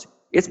for us.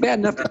 It's bad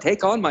enough to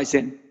take on my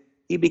sin.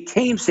 He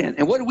became sin.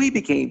 And what did we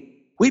become?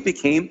 We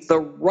became the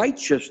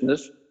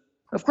righteousness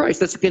of Christ.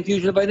 That's the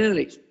confusion of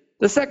identities.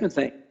 The second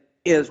thing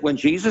is when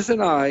Jesus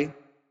and I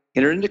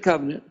entered into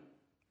covenant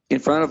in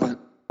front of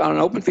on an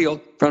open field,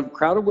 in front of a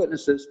crowd of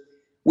witnesses,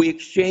 we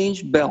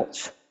exchanged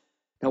belts.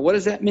 Now, what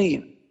does that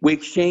mean? We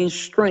exchanged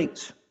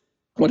strengths.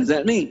 What does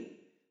that mean?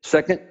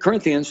 2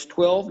 Corinthians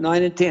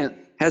 12:9 and 10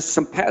 has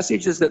some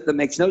passages that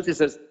makes notes. It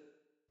says,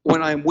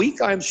 when I'm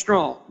weak, I'm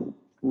strong.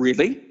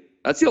 Really?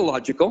 That's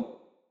illogical.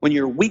 When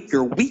you're weak,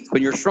 you're weak.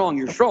 When you're strong,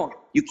 you're strong.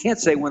 You can't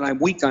say when I'm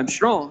weak, I'm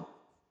strong,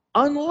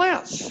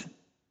 unless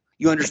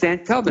you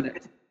understand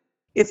covenant.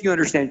 If you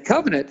understand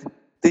covenant,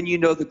 then you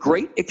know the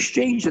great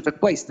exchange that took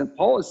place. Then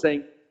Paul is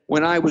saying,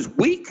 when I was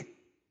weak,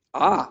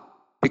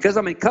 because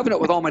I'm in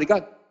covenant with Almighty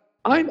God,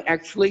 I'm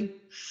actually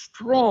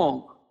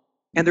strong.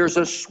 And there's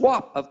a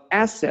swap of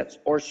assets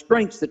or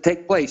strengths that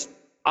take place.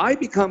 I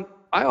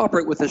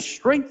operate with the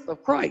strength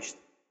of Christ.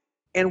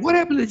 And what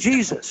happened to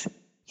Jesus?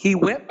 He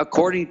went,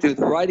 according to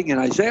the writing in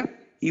Isaiah,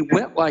 he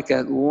went like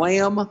a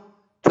lamb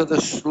to the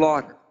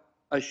slaughter,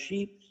 a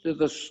sheep to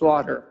the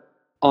slaughter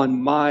on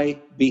my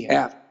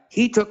behalf.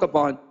 He took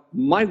upon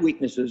my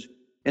weaknesses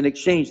and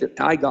exchanged it.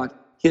 I got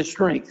his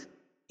strength.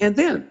 And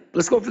then,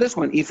 let's go for this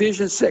one,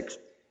 Ephesians 6.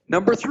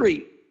 Number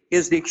 3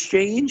 is the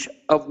exchange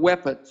of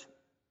weapons.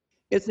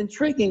 It's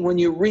intriguing when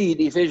you read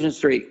Ephesians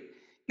 3.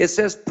 It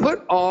says,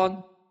 put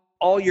on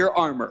all your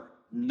armor.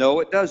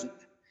 No, it doesn't.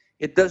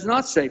 It does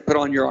not say put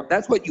on your armor.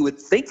 That's what you would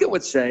think it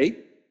would say.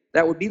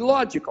 That would be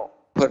logical.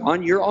 Put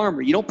on your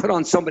armor. You don't put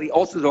on somebody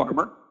else's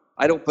armor.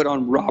 I don't put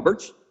on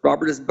Robert's.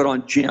 Robert doesn't put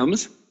on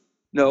Jim's.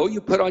 No,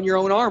 you put on your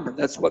own armor.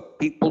 That's what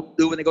people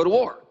do when they go to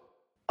war.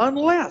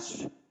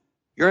 Unless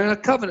you're in a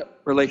covenant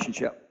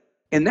relationship.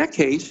 In that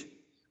case,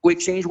 we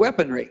exchange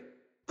weaponry.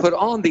 Put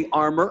on the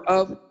armor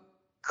of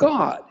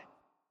God.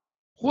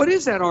 What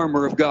is that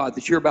armor of God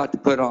that you're about to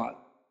put on?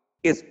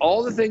 It's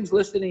all the things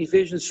listed in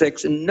Ephesians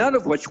 6, and none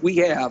of which we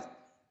have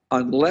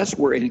unless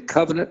we're in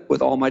covenant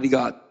with Almighty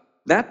God.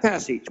 That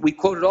passage, we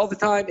quote it all the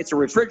time. It's a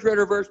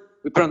refrigerator verse.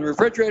 We put it on the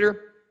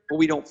refrigerator, but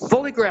we don't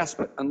fully grasp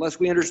it unless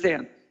we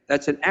understand.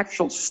 That's an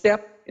actual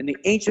step in the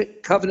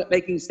ancient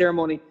covenant-making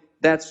ceremony.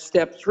 That's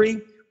step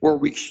 3, where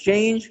we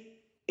exchange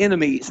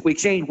enemies. We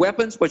exchange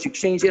weapons, but you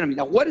exchange enemies.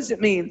 Now, what does it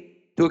mean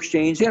to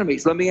exchange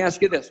enemies? Let me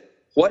ask you this.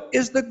 What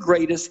is the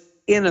greatest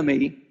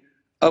enemy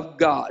of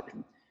God?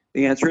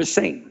 The answer is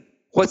Satan.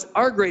 What's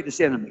our greatest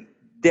enemy?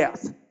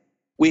 Death.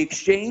 We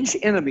exchange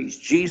enemies.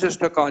 Jesus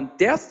took on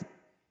death.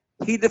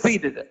 He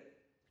defeated it.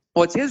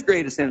 What's his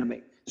greatest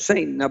enemy?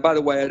 Satan. Now, by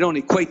the way, I don't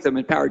equate them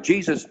in power.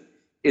 Jesus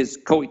is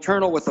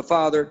co-eternal with the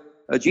Father.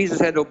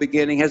 Jesus had no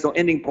beginning, has no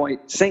ending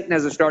point. Satan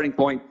has a starting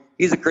point.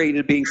 He's a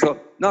created being, so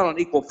not on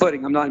equal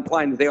footing. I'm not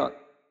implying that they are.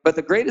 But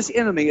the greatest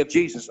enemy of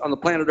Jesus on the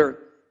planet Earth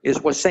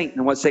is what Satan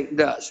and what Satan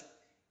does.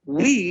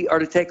 We are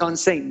to take on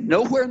Satan.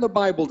 Nowhere in the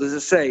Bible does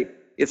it say,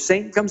 if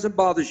Satan comes and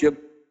bothers you,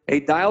 hey,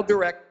 dial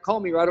direct, call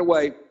me right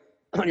away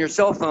on your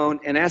cell phone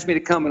and ask me to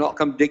come, and I'll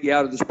come dig you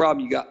out of this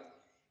problem you got.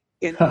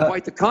 And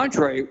quite the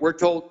contrary, we're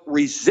told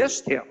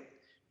resist him,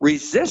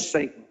 resist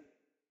Satan.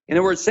 In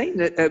other words,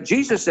 Satan,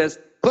 Jesus says,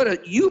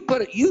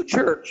 you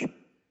church,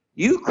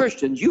 you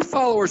Christians, you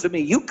followers of me,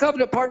 you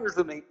covenant partners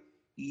with me,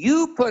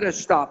 you put a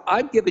stop.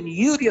 I've given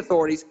you the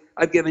authorities.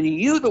 I've given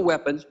you the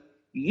weapons.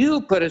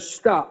 You put a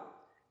stop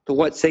to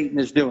what Satan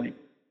is doing.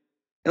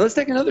 And let's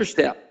take another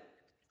step.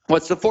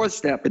 What's the fourth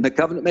step in the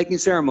covenant-making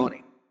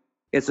ceremony?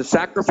 It's a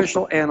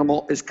sacrificial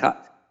animal is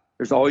cut.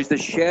 There's always the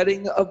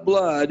shedding of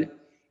blood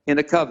in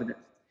a covenant.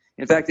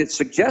 In fact, it's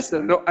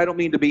suggested, I don't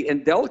mean to be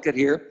indelicate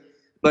here,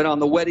 but on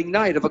the wedding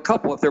night of a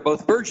couple, if they're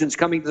both virgins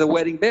coming to the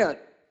wedding bed,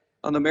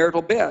 on the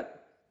marital bed,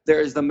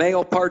 there's the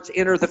male parts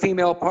enter the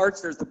female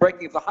parts, there's the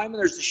breaking of the hymen,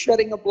 there's the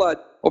shedding of blood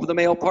over the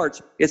male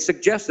parts. It's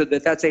suggested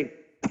that that's a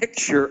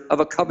picture of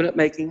a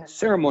covenant-making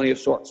ceremony of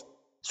sorts.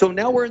 So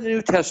now we're in the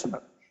New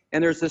Testament,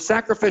 and there's the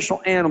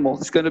sacrificial animal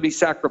that's going to be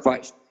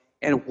sacrificed.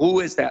 And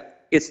who is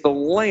that? It's the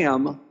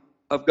Lamb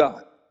of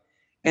God.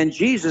 And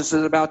Jesus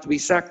is about to be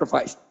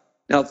sacrificed.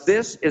 Now,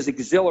 this is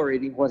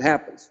exhilarating what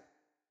happens.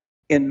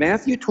 In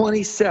Matthew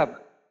 27,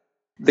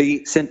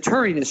 the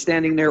centurion is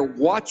standing there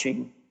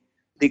watching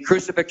the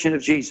crucifixion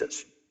of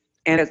Jesus.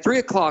 And at 3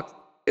 o'clock,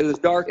 it was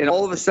dark, and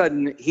all of a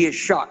sudden, he is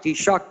shocked. He's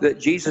shocked that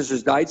Jesus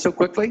has died so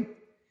quickly.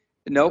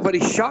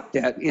 Nobody's shocked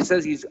at. He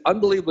says he's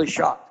unbelievably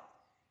shocked.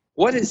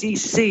 What is he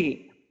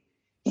seeing?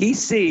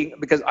 He's seeing,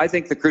 because I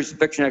think the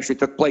crucifixion actually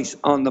took place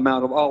on the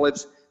Mount of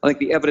Olives. I think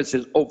the evidence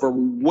is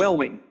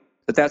overwhelming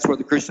that that's where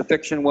the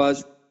crucifixion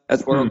was.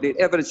 That's where the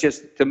evidence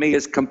just, to me,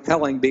 is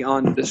compelling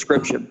beyond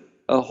description.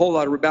 A whole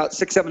lot of, about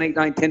 6, 7, 8,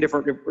 9, 10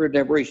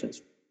 different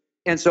reasons.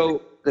 And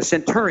so the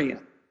centurion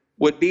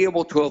would be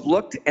able to have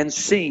looked and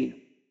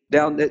seen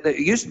down, there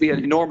used to be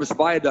an enormous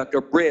viaduct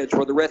or bridge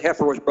where the red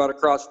heifer was brought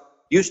across,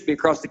 used to be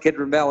across the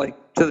Kidron Valley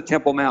to the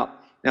Temple Mount.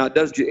 Now it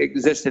doesn't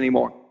exist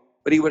anymore.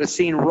 But he would have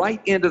seen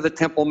right into the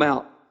Temple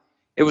Mount.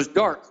 It was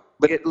dark,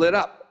 but it lit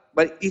up.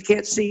 But you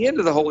can't see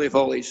into the Holy of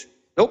Holies.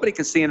 Nobody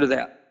can see into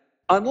that.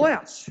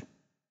 Unless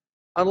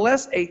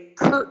a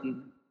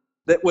curtain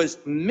that was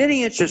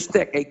many inches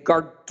thick, a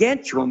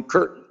gargantuan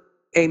curtain,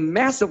 a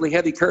massively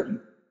heavy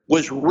curtain,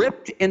 was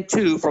ripped in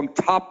two from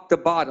top to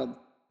bottom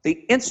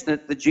the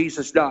instant that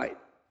Jesus died,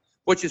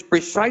 which is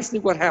precisely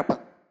what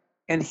happened.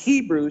 And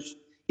Hebrews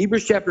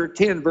chapter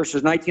 10,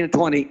 verses 19 and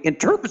 20,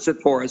 interprets it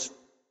for us.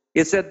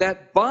 It said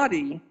that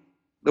body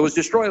that was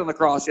destroyed on the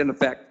cross, in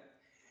effect,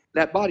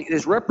 that body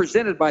is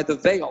represented by the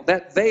veil.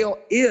 That veil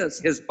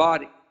is his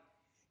body.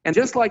 And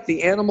just like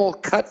the animal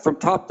cut from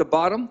top to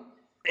bottom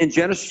in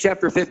Genesis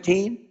chapter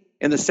 15,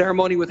 in the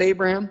ceremony with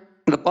Abraham,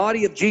 the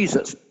body of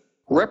Jesus,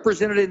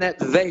 represented in that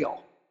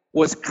veil,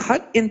 was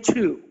cut in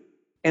two,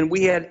 and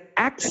we had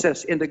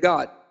access into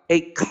God.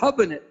 A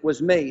covenant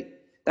was made.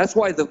 That's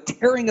why the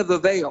tearing of the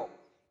veil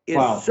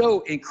is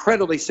so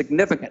incredibly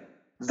significant.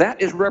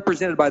 That is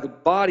represented by the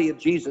body of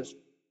Jesus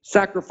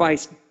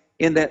sacrificed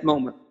in that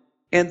moment.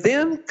 And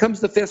then comes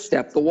the fifth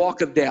step, the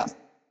walk of death.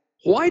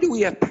 Why do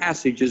we have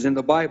passages in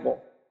the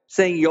Bible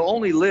saying you'll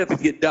only live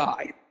if you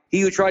die?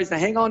 He who tries to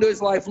hang on to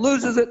his life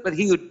loses it, but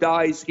he who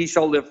dies, he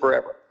shall live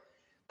forever.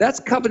 That's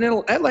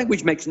covenantal. That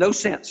language makes no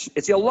sense.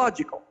 It's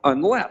illogical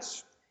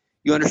unless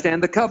you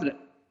understand the covenant.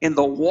 In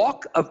the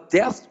walk of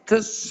death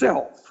to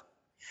self,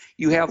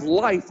 you have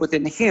life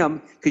within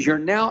him because you're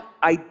now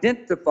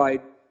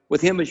identified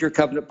with him as your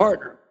covenant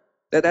partner.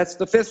 That's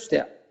the fifth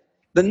step.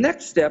 The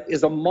next step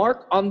is a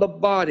mark on the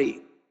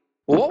body.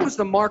 Well, what was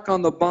the mark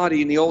on the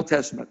body in the Old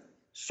Testament?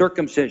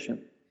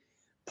 Circumcision.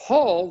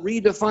 Paul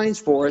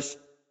redefines for us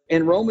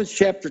in Romans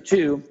chapter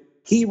 2,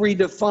 he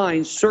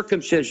redefines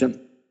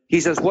circumcision. He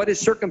says, what is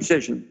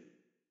circumcision?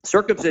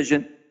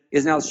 Circumcision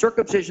is now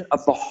circumcision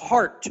of the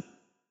heart.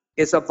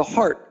 It's of the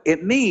heart.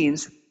 It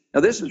means, now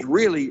this is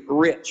really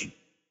rich.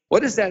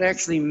 What does that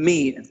actually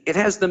mean? It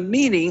has the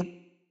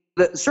meaning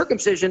that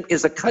circumcision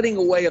is a cutting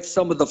away of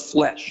some of the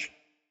flesh.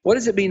 What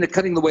does it mean, the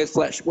cutting away of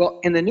flesh? Well,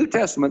 in the New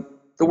Testament,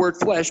 the word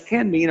flesh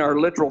can mean our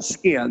literal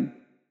skin,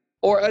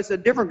 or as a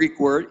different Greek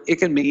word, it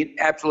can mean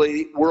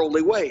absolutely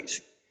worldly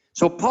ways.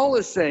 So Paul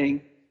is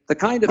saying the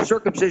kind of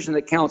circumcision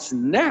that counts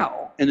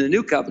now in the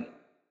new covenant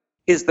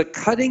is the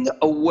cutting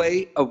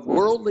away of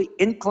worldly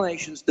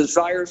inclinations,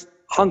 desires,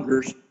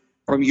 hungers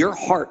from your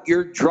heart,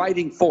 your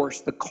driving force,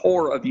 the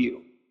core of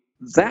you.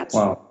 That's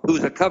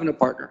who's a covenant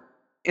partner.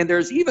 And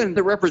there's even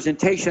the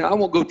representation, I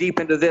won't go deep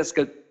into this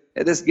because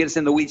this gets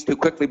in the weeds too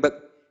quickly,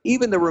 but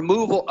even the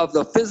removal of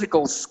the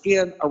physical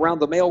skin around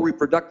the male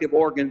reproductive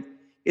organ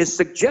is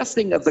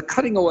suggesting of the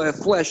cutting away of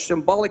flesh,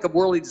 symbolic of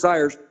worldly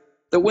desires,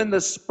 that when the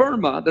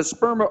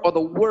sperma or the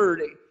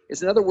word,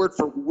 is another word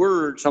for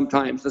word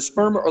sometimes, the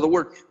sperma or the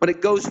word, when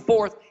it goes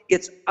forth,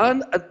 it's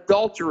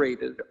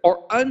unadulterated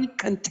or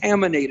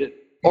uncontaminated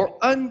or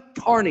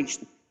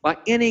untarnished by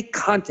any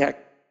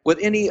contact with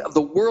any of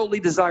the worldly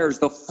desires,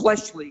 the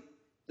fleshly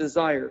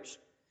desires.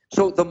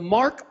 So the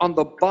mark on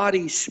the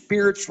body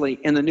spiritually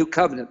in the new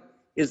covenant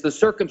is the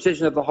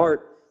circumcision of the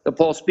heart that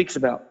Paul speaks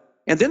about.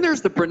 And then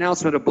there's the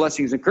pronouncement of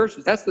blessings and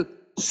curses. That's the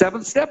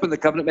seventh step in the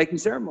covenant-making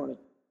ceremony.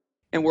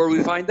 And where do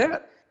we find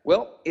that?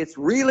 Well, it's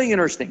really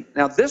interesting.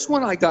 Now, this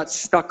one I got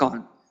stuck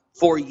on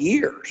for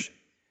years.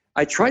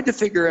 I tried to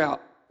figure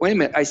out, wait a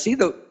minute, I see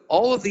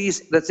all of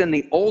these that's in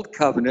the Old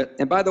Covenant.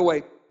 And by the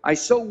way, I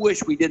so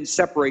wish we didn't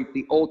separate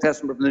the Old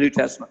Testament from the New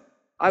Testament.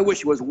 I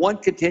wish it was one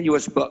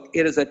continuous book.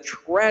 It is a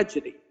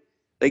tragedy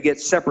they get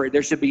separated.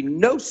 There should be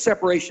no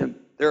separation.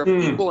 They're of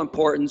equal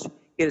importance.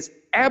 It is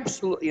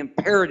absolutely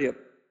imperative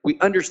we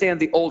understand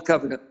the Old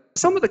Covenant.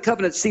 Some of the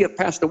covenants have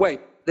passed away.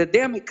 The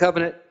Adamic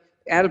covenant,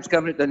 Adam's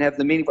covenant, doesn't have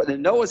the meaning. But the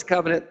Noah's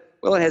covenant,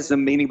 well, it has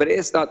some meaning, but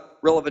it's not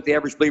relevant to the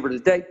average believer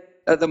today.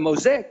 The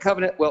Mosaic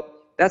covenant, well,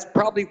 that's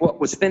probably what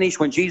was finished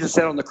when Jesus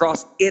said on the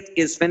cross, it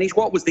is finished.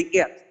 What was the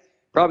it?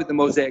 Probably the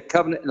Mosaic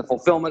covenant and the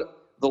fulfillment of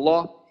the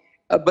law.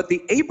 But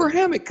the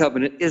Abrahamic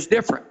covenant is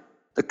different.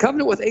 The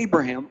covenant with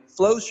Abraham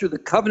flows through the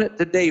covenant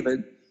to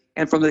David,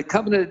 and from the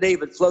covenant of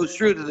David flows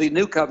through to the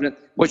new covenant,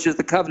 which is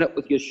the covenant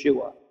with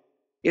Yeshua.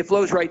 It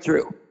flows right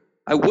through.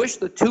 I wish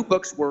the two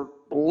books were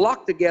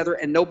locked together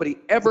and nobody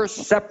ever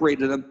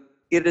separated them.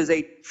 It is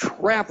a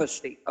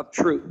travesty of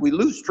truth. We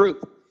lose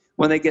truth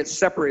when they get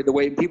separated the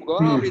way people go,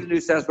 I'll read the New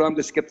Testament, I'm going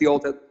to skip the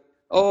Old Testament.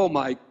 Oh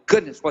my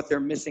goodness, what they're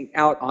missing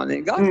out on.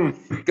 And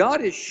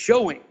God is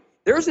showing,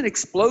 there's an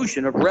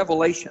explosion of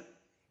revelation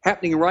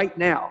happening right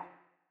now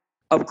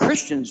of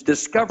Christians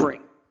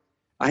discovering,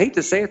 I hate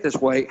to say it this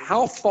way,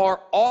 how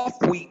far off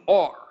we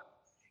are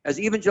as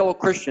evangelical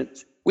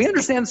Christians. We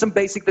understand some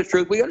basic the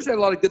truth. We understand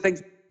a lot of good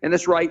things, and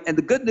that's right. And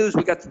the good news,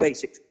 we got the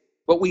basics.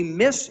 But we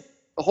miss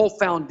the whole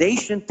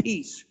foundation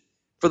piece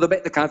for the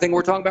kind of thing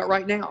we're talking about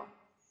right now.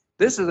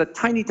 This is a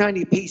tiny,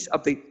 tiny piece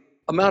of the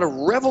amount of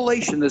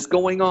revelation that's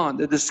going on,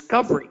 the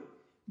discovery.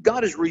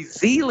 God is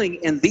revealing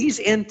in these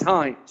end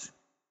times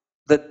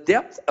the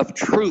depth of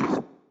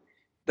truth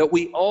that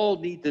we all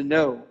need to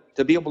know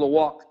to be able to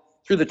walk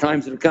through the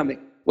times that are coming.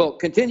 Well,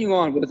 continuing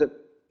on with it,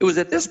 it was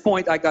at this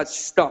point I got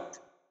stumped,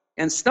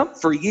 and stumped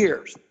for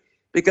years,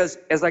 because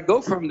as I go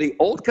from the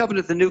old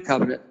covenant to the new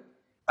covenant,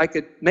 I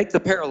could make the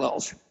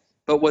parallels.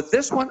 But with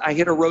this one, I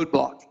hit a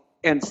roadblock.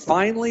 And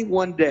finally,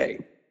 one day,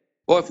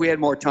 well, if we had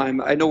more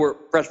time, I know we're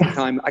pressed for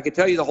time, I could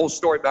tell you the whole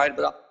story behind it,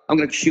 but I'm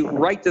going to shoot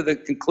right to the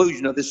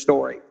conclusion of this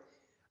story.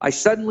 I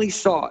suddenly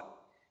saw it.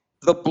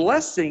 The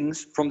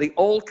blessings from the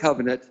old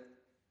covenant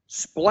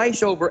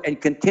splash over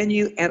and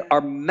continue and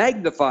are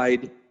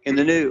magnified in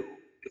the new.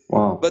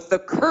 Wow. But the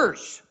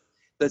curse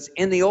that's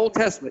in the Old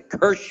Testament,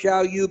 cursed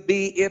shall you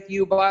be if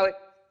you violate,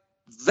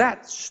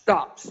 that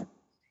stops.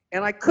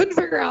 And I couldn't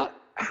figure out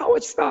how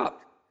it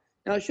stopped.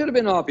 Now, it should have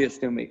been obvious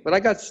to me, but I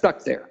got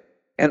stuck there.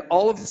 And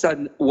all of a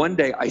sudden, one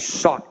day, I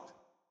saw it.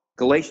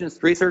 Galatians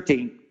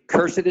 3:13,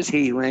 cursed is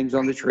he who hangs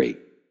on the tree.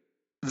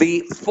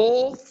 The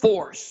full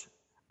force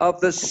of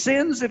the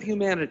sins of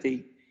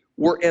humanity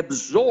were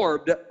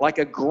absorbed like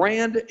a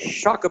grand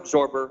shock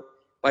absorber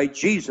by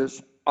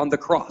Jesus on the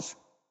cross.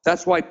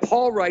 That's why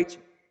Paul writes,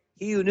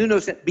 he who knew no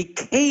sin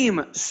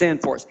became sin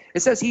for us.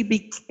 It says he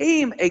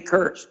became a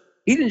curse.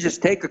 He didn't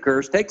just take a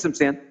curse, take some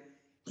sin.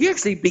 He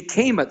actually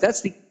became it.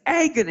 That's the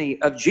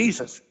agony of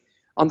Jesus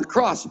on the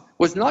cross,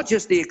 was not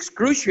just the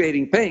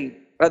excruciating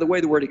pain. By the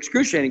way, the word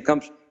excruciating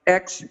comes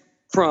ex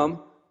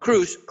from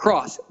cruce,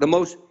 cross, the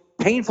most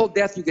painful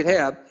death you could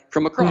have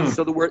from a cross.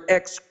 So the word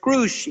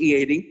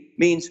excruciating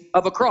means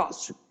of a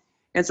cross.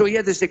 And so he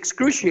had this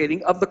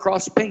excruciating of the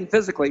cross pain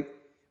physically,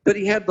 but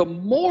he had the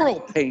moral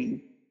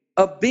pain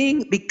of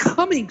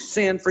becoming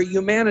sin for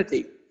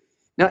humanity.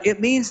 Now, it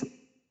means,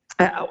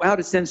 how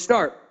did sin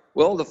start?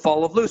 Well, the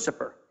fall of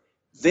Lucifer,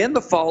 then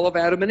the fall of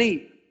Adam and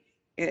Eve.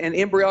 And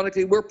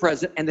embryonically, we're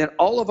present, and then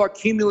all of our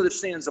cumulative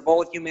sins of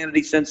all of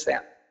humanity since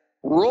that.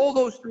 Roll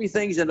those three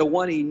things into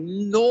one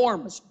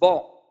enormous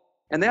ball,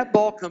 and that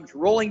ball comes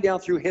rolling down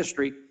through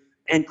history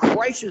and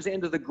crashes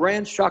into the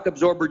grand shock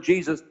absorber,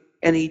 Jesus,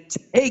 and he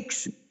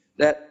takes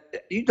that,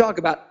 you talk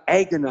about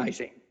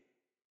agonizing,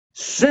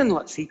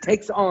 sinless, he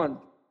takes on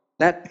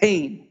that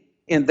pain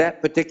in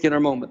that particular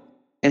moment.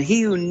 And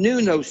he who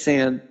knew no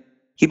sin,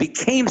 he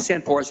became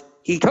sin for us.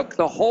 He took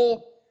the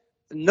whole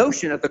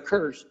notion of the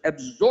curse,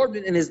 absorbed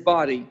it in his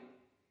body,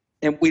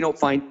 and we don't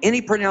find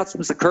any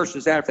pronouncements of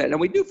curses after that. And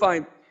we do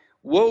find,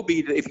 woe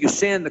be to if you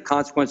sin, the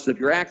consequences of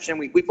your action.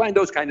 We find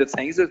those kind of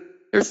things.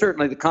 There's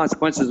certainly the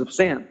consequences of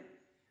sin.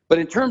 But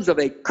in terms of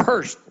a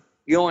curse,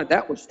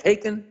 that was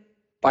taken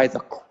by the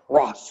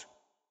cross.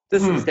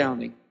 This is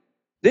astounding.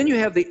 Then you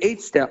have the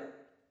eighth step.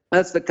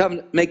 That's the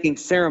covenant-making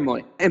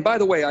ceremony. And by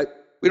the way,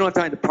 we don't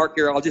have time to park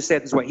here. I'll just say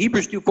it this way.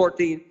 Hebrews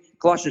 2:14,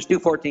 Colossians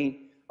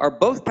 2:14 are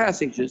both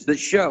passages that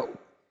show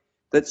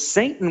that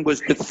Satan was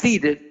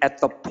defeated at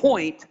the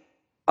point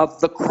of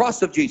the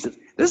cross of Jesus.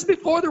 This is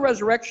before the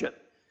resurrection.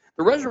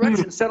 The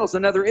resurrection settles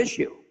another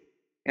issue.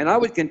 And I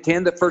would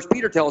contend that 1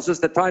 Peter tells us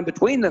the time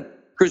between the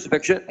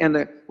crucifixion and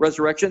the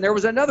resurrection, there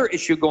was another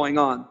issue going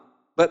on.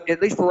 But at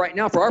least for right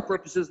now, for our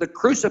purposes, the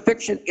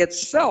crucifixion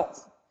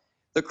itself,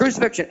 the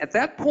crucifixion at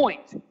that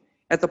point,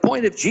 at the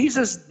point of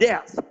Jesus'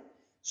 death,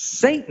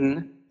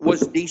 Satan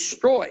was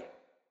destroyed.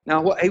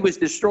 Now, he was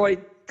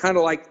destroyed kind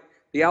of like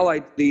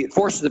the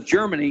forces of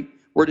Germany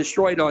were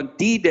destroyed on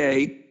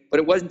D-Day, but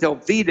it wasn't until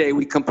V-Day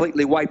we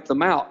completely wiped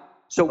them out.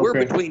 So we're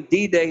between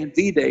D-Day and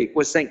V-Day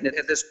with Satan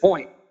at this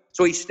point.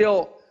 So he's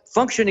still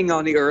functioning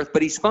on the earth,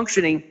 but he's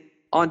functioning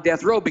on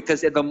death row,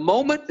 because at the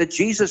moment that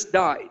Jesus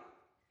died,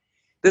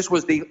 this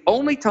was the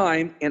only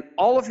time in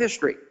all of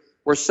history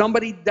where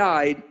somebody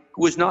died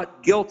who was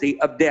not guilty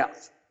of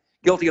death,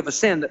 guilty of a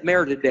sin that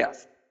merited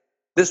death.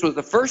 This was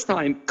the first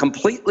time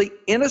completely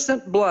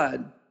innocent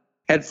blood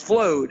had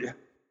flowed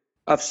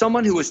of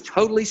someone who was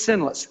totally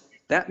sinless.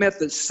 That meant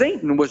that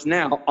Satan was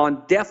now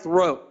on death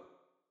row.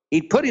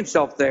 He put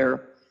himself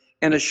there,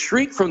 and a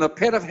shriek from the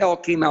pit of hell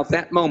came out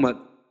that moment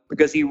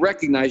because he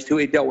recognized who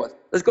he dealt with.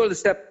 Let's go to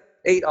step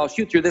 8. I'll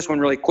shoot through this one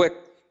really quick.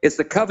 It's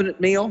the covenant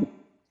meal.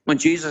 When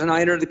Jesus and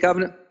I entered the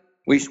covenant,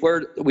 we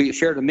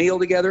shared a meal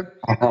together.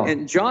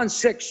 In John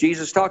 6,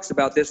 Jesus talks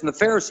about this, and the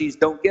Pharisees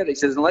don't get it. He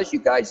says, unless you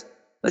guys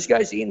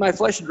eat my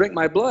flesh and drink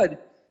my blood,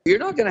 you're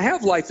not going to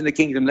have life in the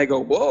kingdom. They go,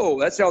 whoa,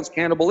 that sounds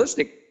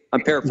cannibalistic.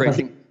 I'm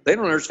paraphrasing. They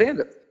don't understand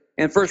it.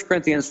 In 1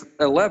 Corinthians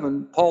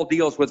 11, Paul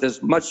deals with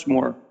this much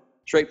more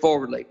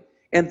straightforwardly.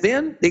 And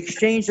then the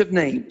exchange of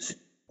names.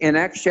 In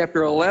Acts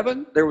chapter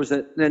 11, there was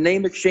a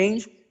name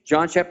exchange.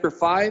 John chapter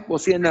 5, we'll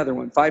see another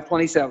one,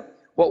 5:27.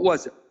 What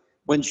was it?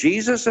 When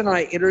Jesus and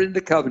I entered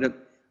into covenant,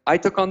 I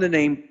took on the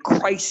name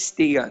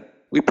Christian.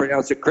 We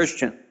pronounce it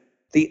Christian.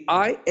 The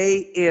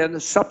I-A-N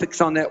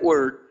suffix on that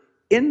word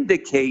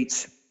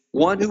indicates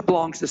one who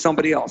belongs to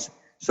somebody else.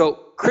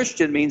 So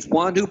Christian means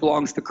one who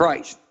belongs to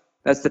Christ.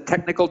 That's the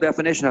technical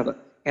definition of it.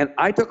 And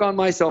I took on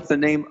myself the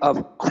name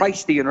of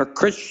Christian or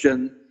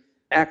Christian,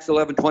 Acts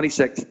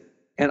 11:26.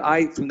 And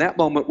I, from that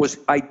moment, was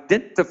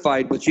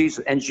identified with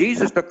Jesus. And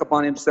Jesus took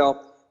upon himself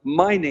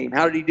my name.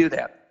 How did he do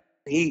that?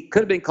 He could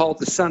have been called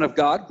the Son of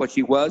God, which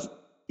he was.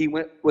 He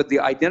went with the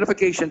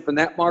identification from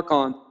that mark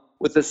on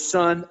with the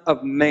Son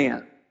of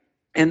Man.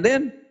 And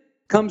then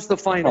comes the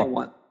final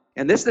one.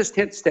 And this is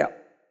 10th step.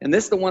 And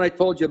this is the one I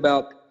told you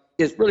about,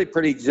 is really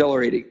pretty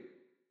exhilarating.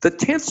 The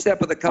 10th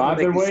step of the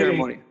covenant making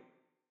ceremony.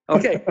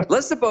 Okay,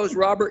 let's suppose,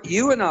 Robert,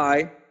 you and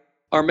I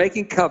are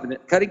making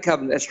covenant, cutting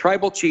covenant as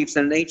tribal chiefs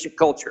in an ancient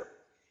culture.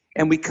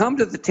 And we come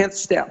to the 10th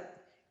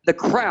step. The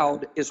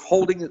crowd is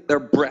holding their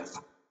breath.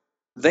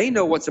 They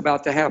know what's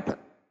about to happen.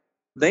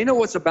 They know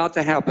what's about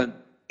to happen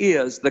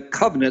is the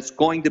covenant's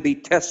going to be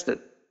tested.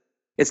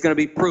 It's going to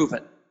be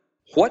proven.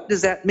 What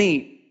does that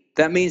mean?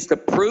 That means to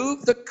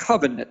prove the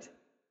covenant.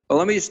 Well,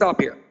 let me just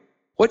stop here.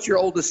 What's your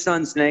oldest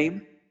son's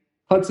name?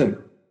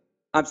 Hudson.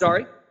 I'm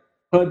sorry?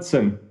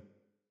 Hudson.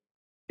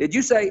 Did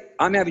you say,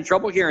 I'm having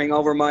trouble hearing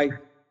over my...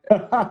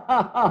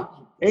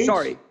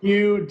 Sorry.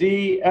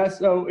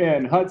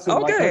 Hudson. Hudson.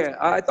 Okay,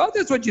 like I thought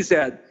that's what you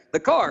said. The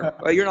car.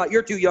 Well,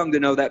 you're too young to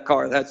know that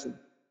car, Hudson.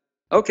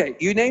 Okay,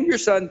 you named your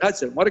son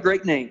Hudson. What a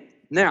great name.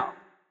 Now,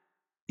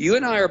 you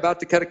and I are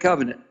about to cut a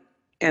covenant.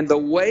 And the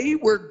way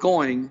we're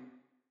going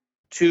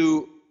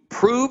to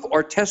prove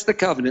or test the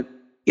covenant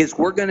is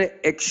we're going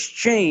to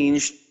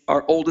exchange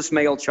our oldest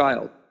male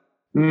child.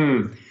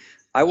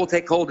 I will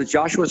take hold of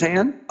Joshua's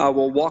hand. I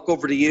will walk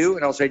over to you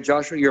and I'll say,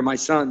 Joshua, you're my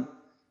son.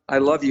 I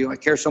love you. I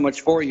care so much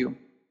for you.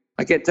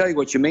 I can't tell you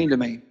what you mean to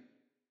me,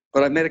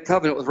 but I've made a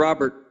covenant with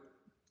Robert,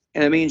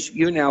 and it means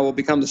you now will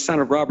become the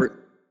son of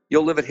Robert.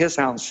 You'll live at his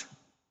house.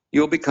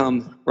 You'll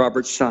become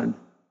Robert's son.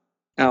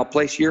 And I'll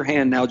place your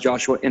hand now,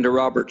 Joshua, into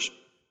Robert's.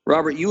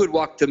 Robert, you would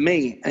walk to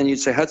me and you'd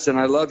say, Hudson,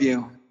 I love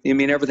you. You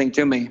mean everything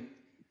to me.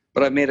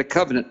 But I've made a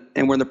covenant,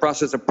 and we're in the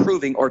process of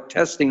proving or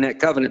testing that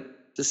covenant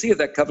to see if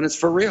that covenant's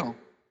for real.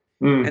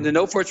 And to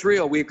know for it's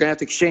real, we're going to have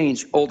to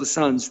exchange oldest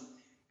sons.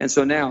 And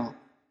so now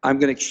I'm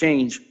going to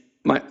exchange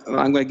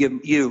I'm going to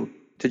give you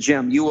to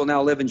Jim. You will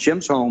now live in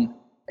Jim's home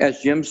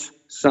as Jim's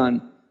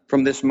son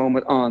from this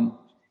moment on.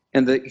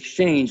 And the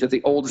exchange of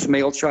the oldest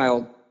male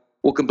child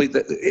will complete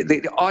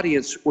the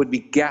audience would be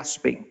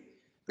gasping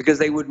because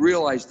they would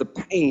realize the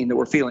pain that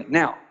we're feeling.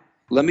 Now,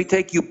 let me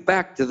take you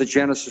back to the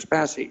Genesis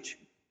passage.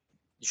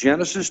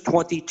 Genesis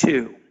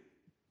 22.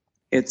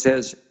 It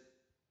says,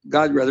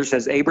 God rather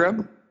says,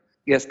 Abram,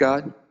 yes,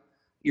 God,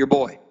 your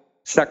boy,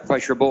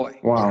 sacrifice your boy.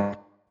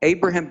 Wow.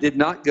 Abraham did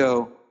not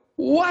go,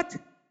 what?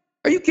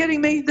 Are you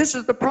kidding me? This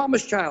is the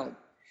promised child.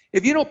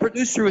 If you don't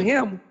produce through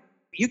him,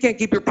 you can't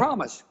keep your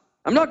promise.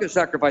 I'm not going to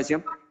sacrifice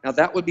him. Now,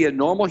 that would be a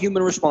normal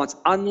human response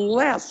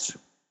unless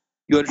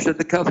you understood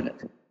the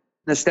covenant,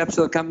 the steps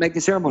of the covenant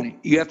making ceremony.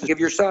 You have to give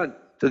your son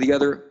to the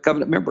other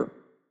covenant member.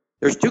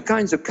 There's two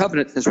kinds of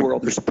covenant in this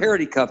world. There's a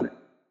parity covenant.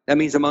 That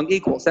means among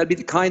equals. That'd be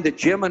the kind that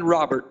Jim and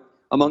Robert,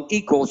 among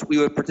equals, we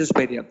would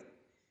participate in.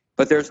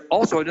 But there's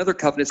also another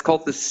covenant. It's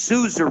called the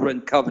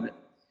suzerain covenant.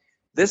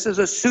 This is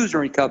a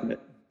suzerain covenant.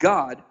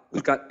 God,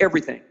 who's got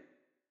everything,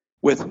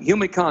 with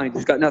humankind,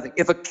 who's got nothing.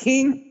 If a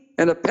king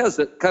and a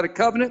peasant cut a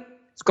covenant,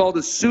 it's called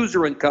a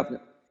suzerain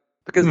covenant.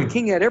 Because the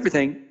king had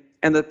everything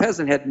and the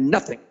peasant had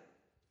nothing.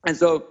 And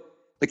so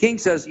the king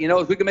says, you know,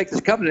 if we can make this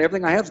covenant,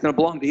 everything I have is going to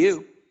belong to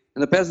you.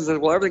 And the peasant says,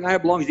 well, everything I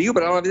have belongs to you,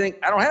 but I don't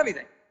have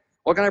anything.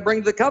 What can I bring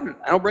to the covenant?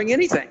 I don't bring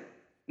anything.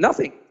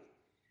 Nothing.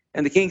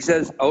 And the king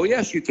says, oh,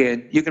 yes, you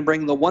can. You can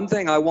bring the one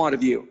thing I want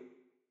of you.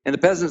 And the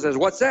peasant says,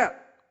 what's that?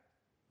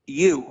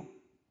 You.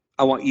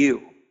 I want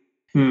you.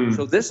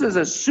 So this is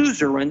a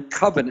suzerain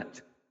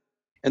covenant.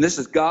 And this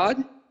is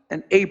God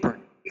and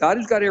Abram. God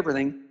who's got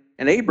everything,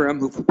 and Abram,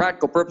 who for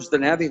practical purposes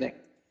didn't have anything.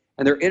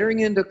 And they're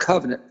entering into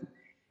covenant.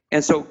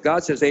 And so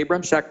God says,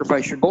 Abram,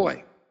 sacrifice your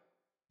boy.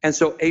 And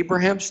so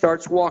Abraham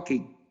starts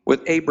walking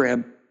with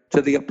Abraham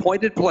to the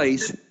appointed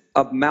place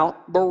of Mount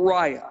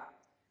Moriah,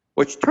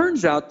 which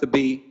turns out to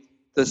be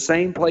the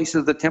same place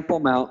as the Temple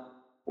Mount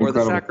where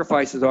the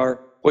sacrifices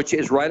are, which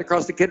is right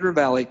across the Kidron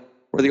Valley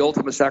where the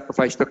ultimate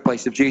sacrifice took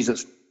place of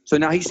Jesus. So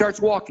now he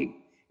starts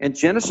walking. And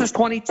Genesis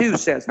 22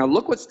 says, now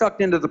look what's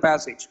tucked into the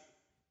passage.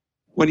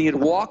 When he had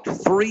walked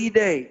 3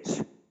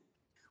 days,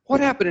 what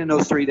happened in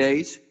those 3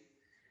 days?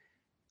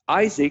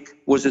 Isaac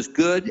was as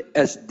good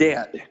as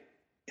dead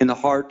in the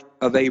heart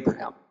of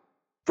Abraham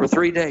for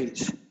 3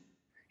 days.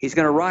 He's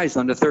going to rise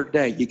on the third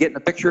day. You getting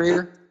the picture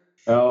here?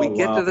 We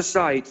get to the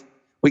site.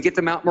 We get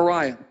to Mount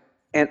Moriah.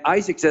 And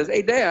Isaac says,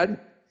 hey, Dad,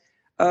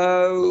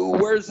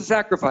 where's the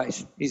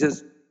sacrifice? He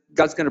says,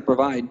 God's going to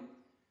provide.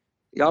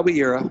 Yahweh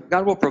Yireh,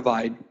 God will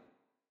provide.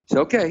 He said,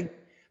 okay.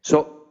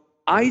 So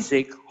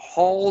Isaac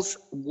hauls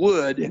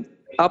wood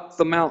up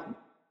the mountain.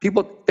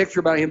 People picture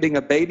about him being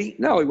a baby.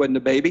 No, he wasn't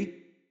a baby.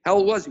 How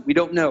old was he? We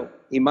don't know.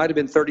 He might have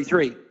been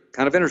 33.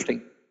 Kind of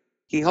interesting.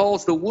 He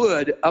hauls the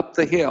wood up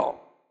the hill.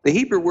 The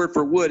Hebrew word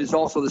for wood is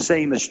also the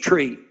same as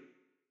tree.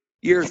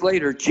 Years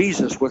later,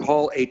 Jesus would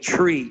haul a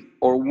tree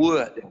or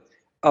wood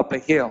up a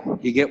hill.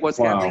 You get what's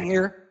happening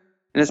here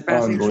in this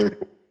passage?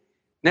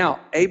 Now,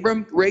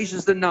 Abram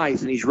raises the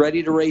knife, and he's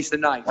ready to raise the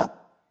knife.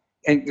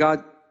 And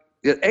God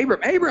says,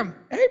 Abram,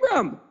 I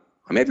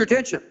have your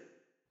attention.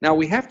 Now,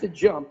 we have to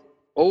jump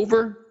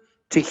over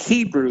to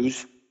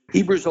Hebrews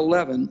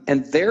 11.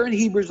 And there in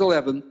Hebrews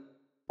 11,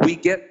 we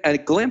get a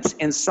glimpse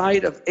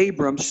inside of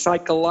Abram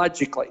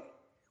psychologically.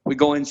 We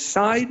go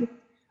inside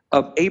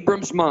of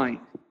Abram's mind.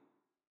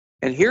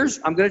 And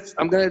I'm going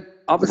to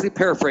obviously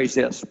paraphrase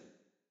this.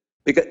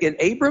 Because in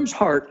Abram's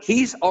heart,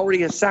 he's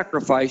already has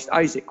sacrificed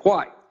Isaac.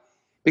 Why?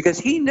 Because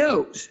he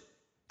knows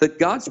that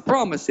God's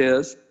promise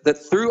is that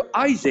through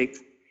Isaac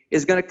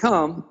is going to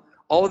come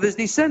all of his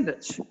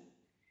descendants.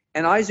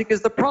 And Isaac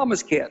is the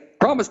promise kid,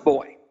 promise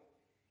boy.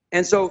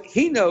 And so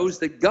he knows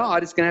that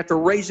God is going to have to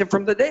raise him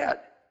from the dead.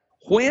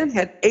 When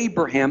had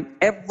Abraham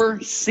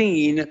ever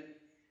seen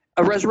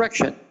a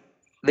resurrection?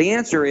 The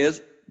answer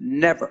is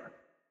never.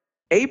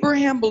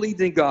 Abraham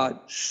believed in God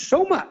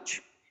so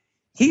much.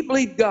 He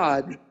believed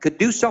God could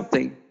do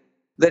something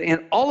that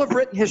in all of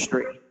written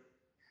history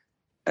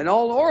and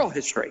all oral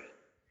history,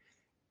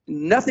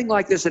 nothing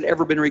like this had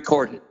ever been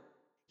recorded.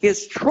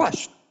 His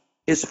trust,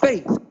 his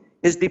faith,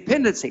 his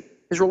dependency,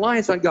 his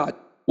reliance on God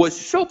was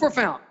so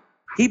profound.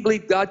 He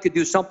believed God could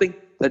do something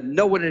that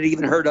no one had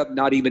even heard of,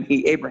 not even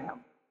he, Abraham.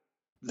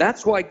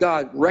 That's why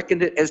God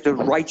reckoned it as to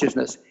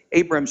righteousness,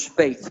 Abraham's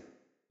faith.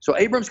 So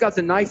Abraham's got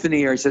the knife in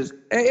the air. He says,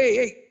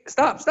 hey,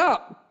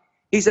 stop.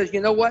 He says,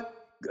 you know what?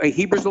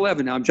 Hebrews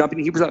 11, now I'm jumping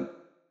to Hebrews 11.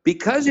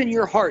 Because in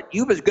your heart,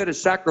 you've as good as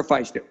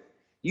sacrificed him.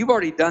 You've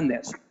already done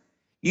this.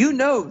 You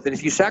know that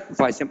if you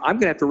sacrifice him, I'm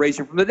going to have to raise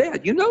him from the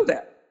dead. You know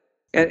that.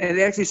 And it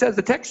actually says,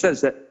 the text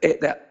says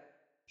that.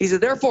 He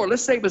said, therefore,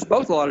 let's save us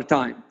both a lot of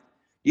time.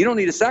 You don't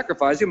need to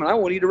sacrifice him, and I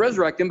won't need to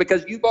resurrect him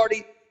because you've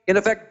already, in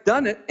effect,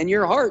 done it in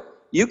your heart.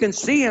 You can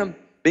see him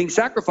being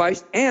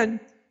sacrificed, and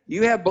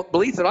you have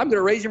belief that I'm going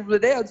to raise him from the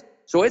dead.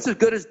 So it's as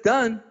good as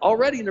done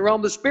already in the realm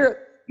of the spirit.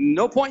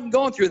 No point in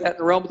going through that in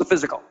the realm of the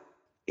physical.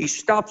 He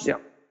stops him.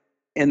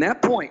 In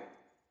that point,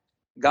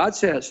 God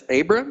says,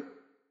 Abram,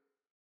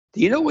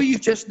 do you know what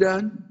you've just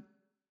done?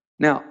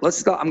 Now, let's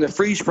stop. I'm going to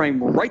freeze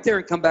frame right there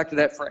and come back to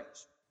that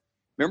phrase.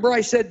 Remember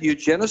I said to you,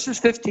 Genesis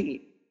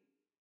 15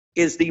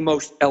 is the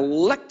most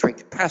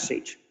electric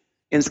passage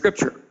in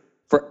Scripture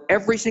for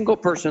every single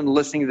person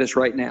listening to this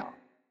right now.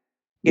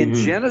 In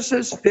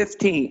Genesis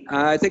 15,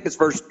 I think it's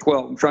verse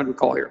 12, I'm trying to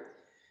recall here.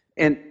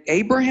 And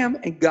Abraham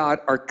and God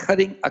are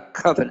cutting a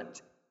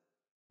covenant.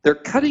 They're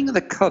cutting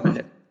the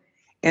covenant.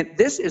 And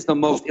this is the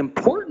most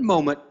important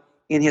moment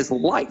in his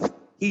life.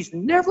 He's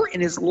never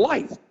in his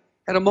life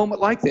had a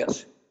moment like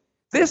this.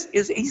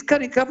 He's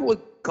cutting covenant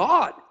with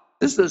God.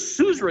 This is a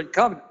suzerain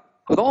covenant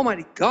with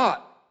Almighty God.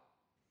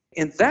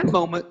 In that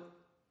moment,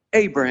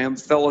 Abraham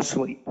fell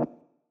asleep.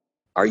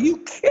 Are you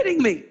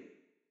kidding me?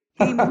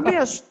 He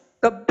missed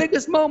the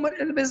biggest moment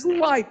of his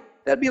life.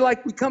 That'd be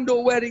like we come to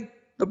a wedding,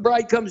 the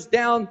bride comes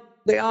down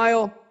the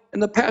aisle,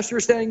 and the pastor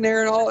is standing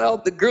there, and all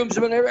the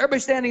groomsmen,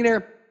 everybody's standing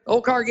there, the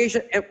whole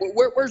congregation, and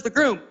where's the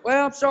groom?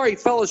 Well, I'm sorry, he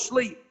fell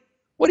asleep.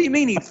 What do you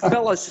mean he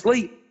fell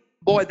asleep?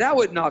 Boy, that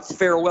would not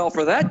fare well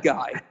for that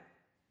guy.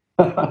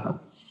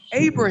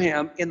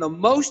 Abraham, in the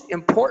most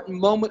important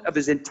moment of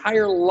his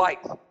entire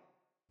life,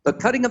 the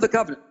cutting of the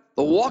covenant,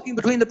 the walking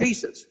between the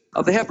pieces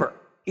of the heifer,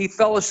 he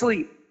fell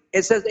asleep.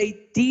 It says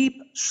a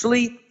deep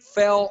sleep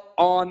fell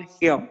on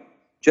him.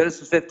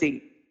 Genesis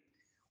 15.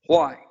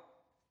 Why?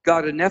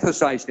 God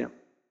anathemized him.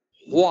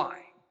 Why?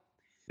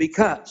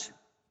 Because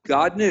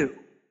God knew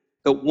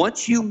that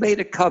once you made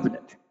a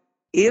covenant,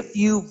 if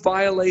you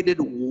violated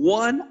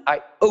one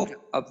iota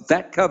of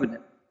that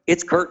covenant,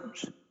 it's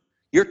curtains.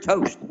 You're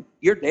toast.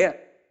 You're dead.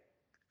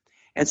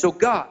 And so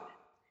God,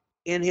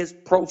 in his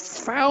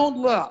profound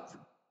love,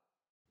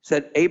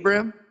 said,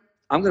 Abraham,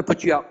 I'm going to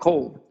put you out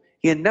cold.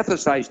 He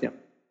anathemized him.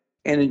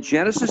 And in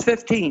Genesis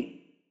 15,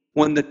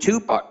 when the two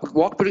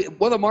walk, one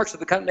of the marks of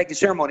the covenant making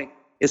ceremony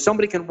is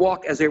somebody can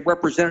walk as a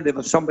representative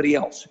of somebody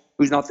else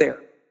who's not there.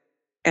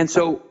 And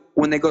so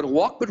when they go to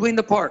walk between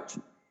the parts,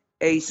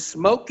 a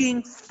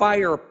smoking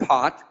fire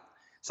pot,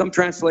 some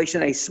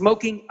translation, a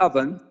smoking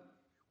oven.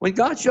 When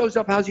God shows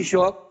up, how does he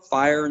show up?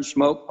 Fire and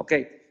smoke.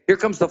 Okay, here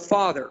comes the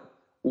Father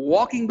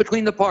walking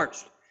between the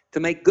parts to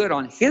make good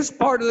on his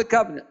part of the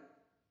covenant.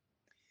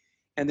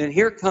 And then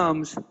here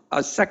comes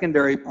a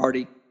secondary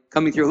party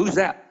coming through. Who's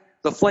that?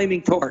 The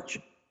flaming torch.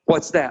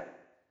 What's that?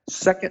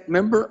 Second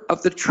member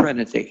of the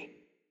Trinity.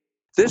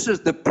 This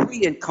is the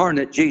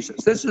pre-incarnate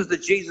Jesus. This is the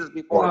Jesus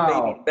before a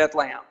baby in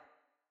Bethlehem.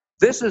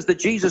 This is the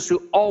Jesus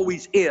who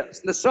always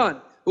is. The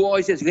Son who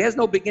always is. He has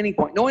no beginning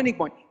point, no ending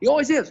point. He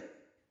always is.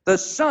 The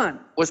Son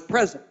was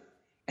present.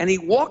 And he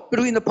walked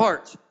between the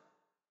parts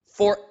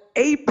for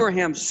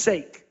Abraham's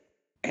sake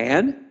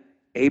and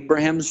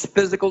Abraham's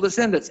physical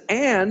descendants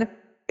and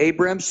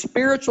Abraham's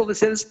spiritual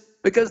descendants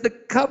because the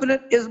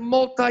covenant is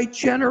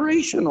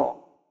multi-generational.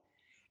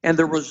 And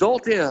the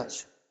result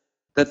is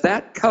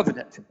that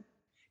covenant,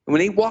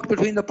 when he walked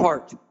between the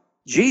parts,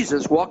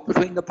 Jesus walked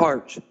between the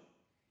parts,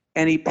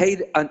 and he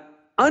paid an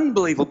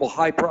unbelievable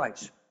high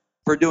price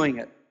for doing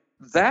it.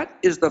 That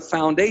is the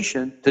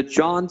foundation to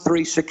John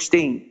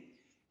 3:16.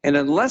 And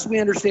unless we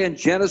understand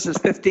Genesis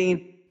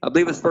 15, I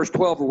believe it's verse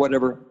 12 or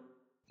whatever,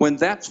 when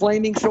that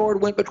flaming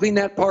sword went between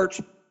that parts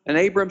and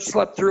Abram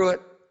slept through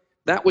it,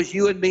 that was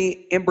you and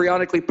me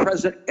embryonically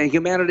present in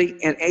humanity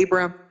and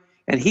Abram,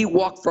 and he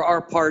walked for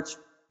our parts,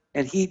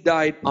 and he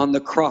died on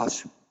the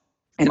cross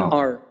in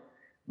our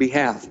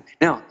behalf.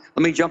 Now,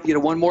 let me jump you to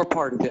one more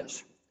part of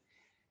this.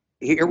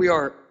 Here we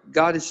are.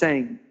 God is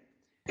saying,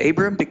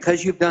 Abram,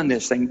 because you've done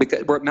this thing,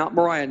 because we're at Mount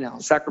Moriah now,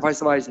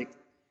 sacrifice of Isaac.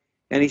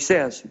 And he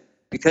says,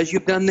 because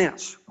you've done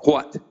this,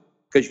 what?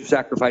 Because you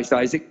sacrificed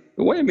Isaac?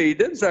 Wait a minute, he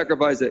didn't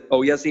sacrifice it.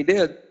 Oh, yes, he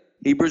did.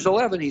 Hebrews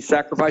 11, he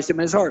sacrificed him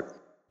in his heart.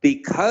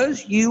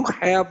 Because you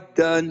have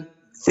done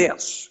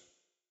this,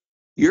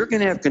 you're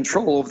going to have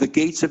control of the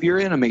gates of your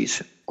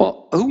enemies.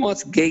 Well, who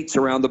wants gates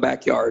around the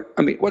backyard?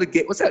 I mean,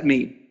 what's that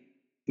mean?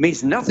 It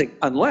means nothing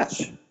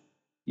unless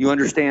you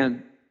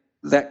understand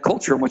that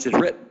culture in which it's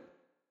written.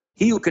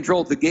 He who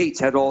controlled the gates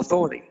had all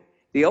authority.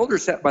 The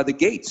elders sat by the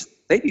gates.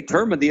 They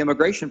determined the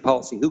immigration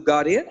policy, who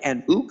got in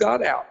and who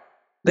got out.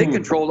 They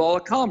controlled all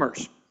of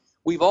commerce.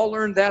 We've all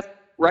learned that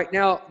right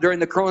now during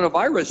the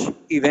coronavirus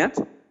event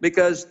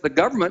because the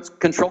government's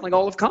controlling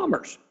all of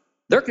commerce.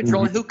 They're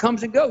controlling who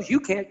comes and goes. You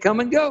can't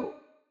come and go.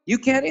 You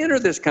can't enter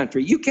this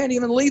country. You can't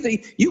even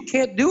leave. You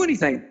can't do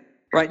anything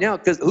right now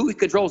because who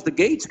controls the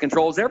gates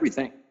controls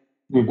everything.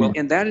 Well,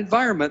 in that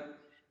environment,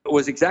 it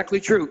was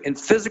exactly true in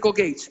physical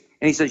gates.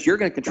 And he says, you're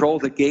going to control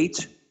the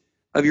gates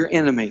of your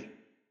enemy.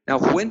 Now,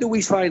 when do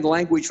we find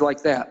language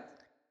like that?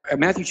 In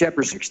Matthew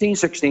chapter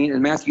 16:16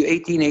 and Matthew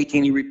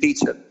 18:18, he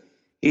repeats it.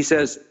 He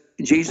says,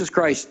 Jesus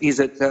Christ, he's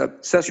at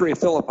Caesarea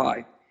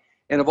Philippi.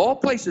 And of all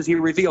places, he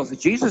reveals that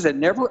Jesus had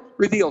never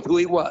revealed who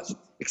he was,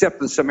 except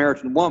for the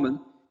Samaritan woman.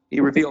 He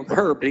revealed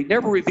her, but he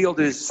never revealed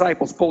to his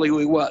disciples fully who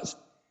he was.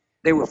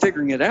 They were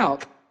figuring it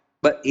out,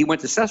 but he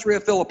went to Caesarea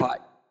Philippi.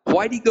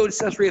 Why did he go to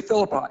Caesarea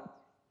Philippi?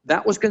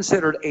 That was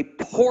considered a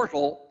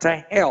portal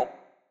to hell.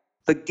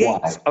 The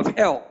gates of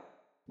hell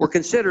were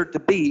considered to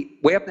be,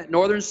 way up in that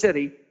northern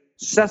city,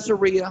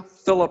 Caesarea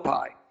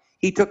Philippi.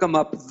 He took them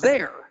up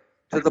there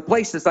to the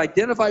place that's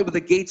identified with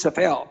the gates of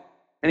hell.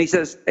 And he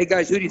says, hey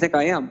guys, who do you think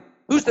I am?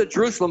 Who's the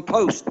Jerusalem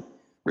Post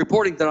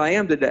reporting that I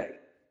am today?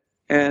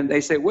 And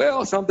they say,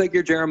 well, some think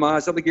you're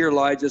Jeremiah, some think you're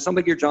Elijah, some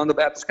think you're John the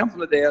Baptist, come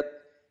from the dead.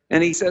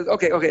 And he says,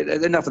 okay,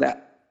 enough of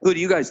that. Who do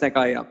you guys think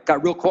I am?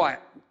 Got real quiet.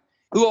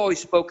 Who always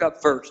spoke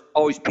up first?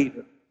 Always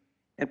Peter.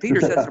 And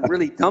Peter said some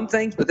really dumb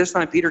things, but this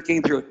time Peter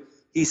came through it.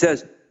 He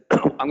says,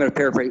 I'm going to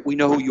paraphrase, we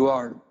know who you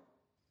are.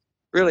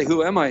 Really,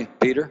 who am I,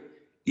 Peter?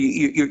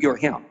 You're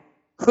him.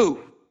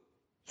 Who?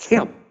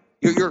 Him.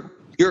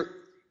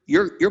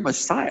 You're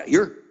Messiah.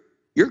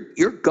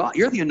 You're God.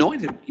 You're the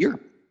anointed.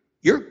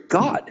 You're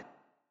God.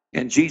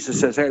 And Jesus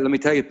says, hey, let me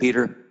tell you,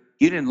 Peter,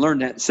 you didn't learn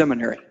that in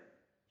seminary.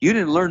 You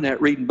didn't learn that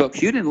reading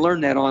books. You didn't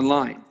learn that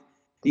online.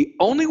 The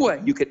only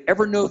way you could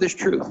ever know this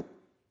truth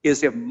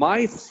is if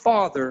my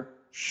Father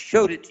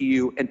showed it to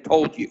you and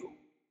told you.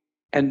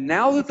 And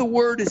now that the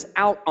word is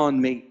out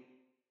on me,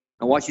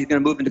 now watch, he's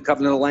going to move into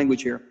covenantal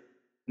language here.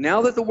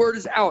 Now that the word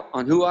is out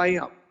on who I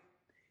am,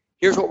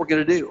 here's what we're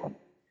going to do.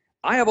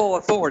 I have all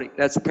authority.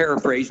 That's a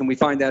paraphrase, and we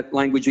find that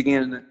language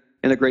again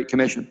in the Great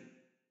Commission.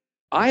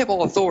 I have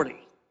all authority.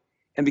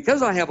 And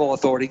because I have all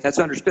authority, that's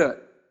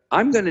understood.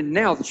 I'm going to,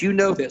 now that you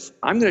know this,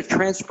 I'm going to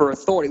transfer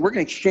authority. We're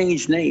going to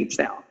exchange names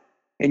now.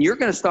 And you're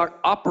going to start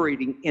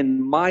operating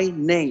in my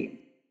name.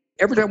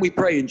 Every time we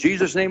pray, in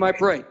Jesus' name I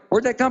pray.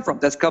 Where'd that come from?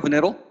 That's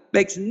covenantal.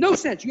 Makes no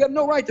sense. You have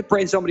no right to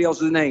pray in somebody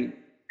else's name.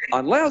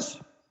 Unless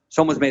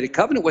someone's made a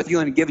covenant with you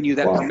and given you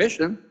that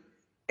permission.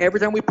 Every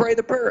time we pray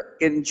the prayer,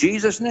 in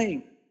Jesus'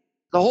 name.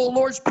 The whole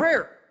Lord's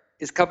Prayer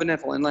is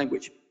covenantal in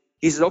language.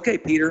 He says, okay,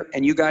 Peter,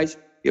 and you guys,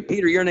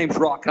 Peter, your name's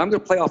Rock, and I'm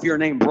going to play off your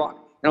name, Rock.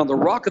 And on the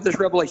rock of this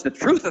revelation, the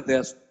truth of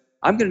this,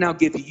 I'm going to now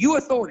give you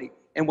authority.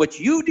 And what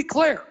you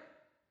declare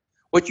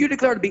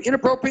to be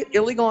inappropriate,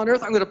 illegal on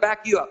earth, I'm going to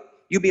back you up.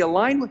 You be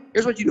aligned with,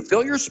 here's what you do.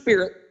 Fill your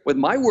spirit with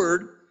my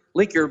word,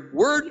 link your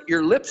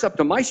lips up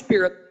to my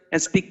spirit,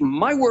 and speak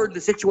my word to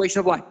the situation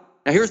of life.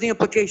 Now here's the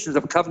implications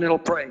of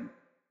covenantal praying.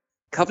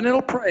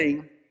 Covenantal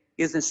praying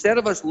is instead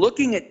of us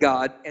looking at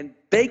God and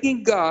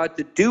begging God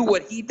to do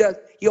what he does,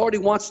 he already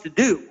wants to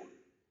do.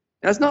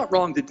 Now, it's not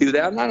wrong to do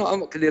that. I'm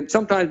not condemned.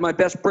 Sometimes my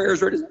best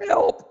prayers are just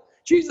help.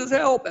 Jesus,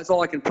 help. That's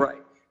all I can pray.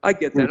 I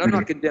get that. I'm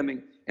not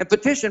condemning. And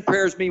petition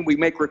prayers mean we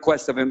make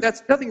requests of him.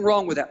 That's nothing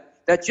wrong with that.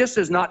 That just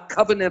is not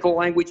covenantal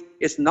language.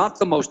 It's not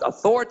the most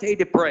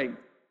authoritative praying.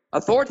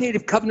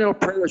 Authoritative covenantal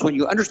prayer is when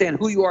you understand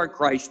who you are in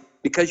Christ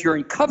because you're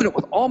in covenant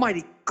with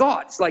Almighty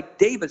God. It's like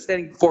David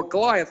standing before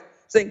Goliath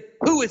saying,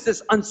 who is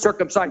this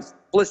uncircumcised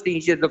Philistine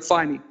you should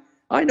defy me?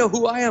 I know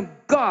who I am.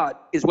 God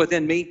is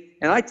within me,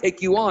 and I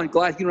take you on.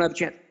 Glad you don't have a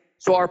chance.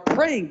 So our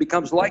praying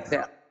becomes like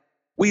that.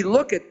 We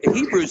look at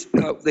Hebrews,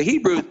 the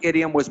Hebrew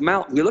idiom was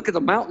mountain. We look at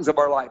the mountains of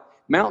our life.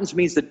 Mountains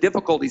means the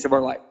difficulties of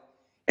our life.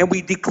 And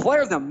we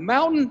declare them,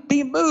 mountain,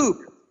 be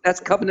moved. That's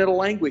covenantal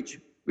language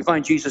we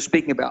find Jesus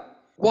speaking about.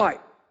 Why?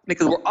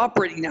 Because we're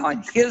operating now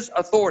in his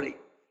authority.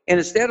 And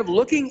instead of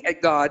looking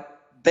at God,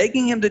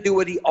 begging him to do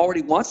what he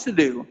already wants to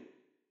do,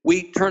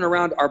 we turn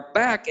around our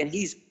back and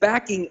he's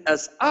backing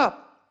us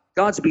up.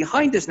 God's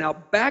behind us now,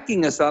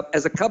 backing us up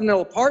as a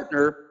covenantal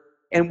partner,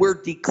 and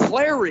we're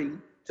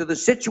declaring to the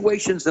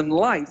situations in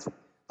life,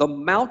 the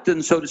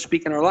mountains, so to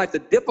speak, in our life, the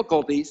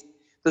difficulties,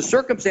 the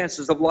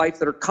circumstances of life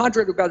that are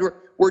contrary to God's word,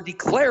 we're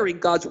declaring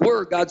God's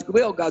word, God's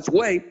will, God's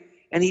way,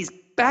 and he's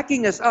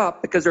backing us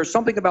up because there's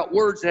something about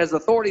words that has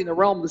authority in the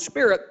realm of the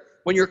spirit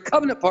when your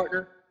covenant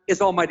partner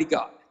is Almighty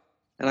God.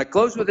 And I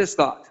close with this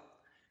thought.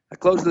 And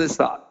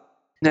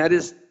that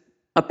is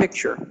a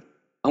picture.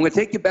 I'm going to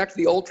take you back to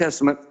the Old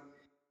Testament.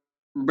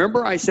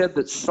 Remember I said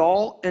that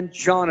Saul and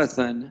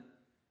Jonathan,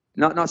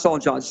 not Saul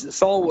and Jonathan,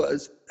 Saul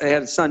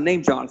had a son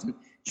named Jonathan.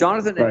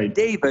 Jonathan and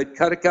David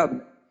cut a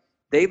covenant.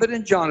 David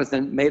and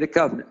Jonathan made a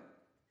covenant.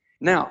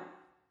 Now,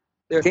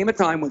 there came a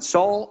time when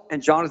Saul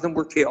and Jonathan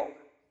were killed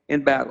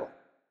in battle.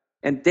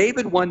 And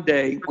David one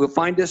day, we'll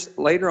find this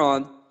later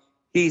on,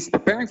 he's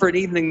preparing for an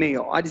evening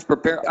meal. I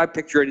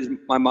picture it in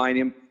my mind,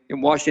 him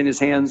washing his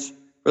hands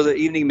for the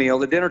evening meal,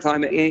 the dinner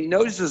time, and he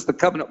notices the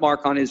covenant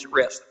mark on his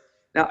wrist.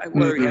 Now,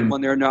 whether he had one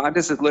there or not,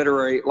 this is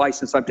literary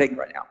license I'm taking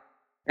right now.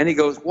 And he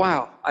goes,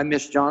 wow, I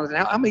miss Jonathan.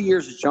 How many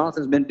years has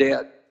Jonathan been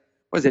dead?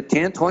 What is it,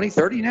 10, 20,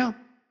 30 now?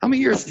 How many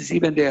years has he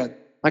been dead?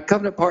 My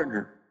covenant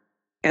partner.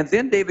 And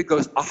then David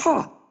goes,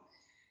 aha,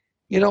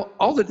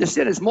 all the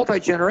descendants,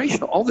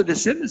 multi-generational, all the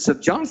descendants of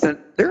Jonathan,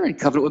 they're in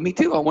covenant with me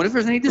too. I wonder if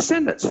there's any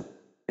descendants.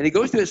 And he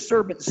goes to his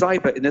servant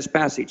Ziba in this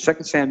passage, 2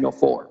 Samuel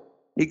 4.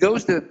 He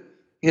goes to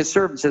his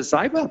servant and says,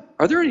 Ziba,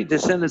 are there any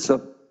descendants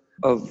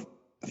of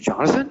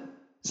Jonathan?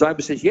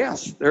 Ziba says,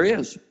 yes, there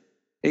is.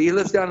 He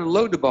lives down in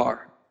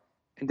Lodabar.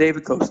 And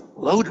David goes,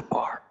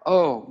 Lodabar?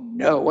 Oh,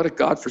 no, what a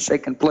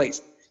God-forsaken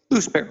place.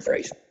 Loose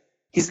paraphrase.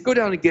 He said, go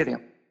down and get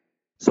him.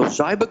 So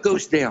Ziba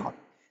goes down.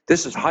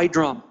 This is high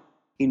drama.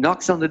 He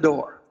knocks on the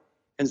door.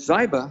 And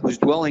Ziba, who's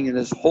dwelling in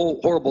this whole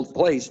horrible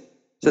place,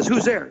 says,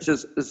 who's there? He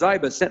says,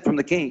 Ziba, sent from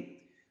the king.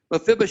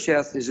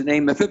 Mephibosheth is the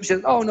name.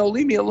 Mephibosheth, oh, no,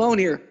 leave me alone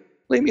here.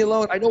 Leave me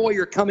alone. I know why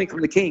you're coming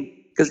from the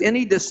king. Because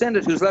any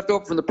descendant who's left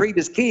over from the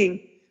previous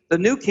king, the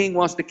new king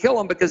wants to kill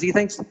him because he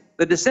thinks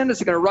the descendants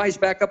are going to rise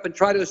back up and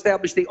try to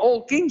establish the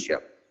old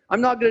kingship.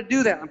 I'm not going to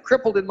do that. I'm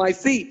crippled in my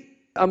feet.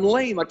 I'm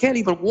lame. I can't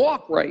even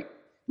walk right.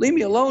 Leave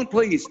me alone,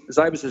 please.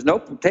 Ziba says,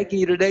 nope, I'm taking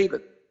you to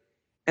David.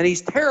 And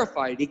he's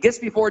terrified. He gets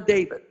before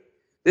David.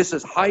 This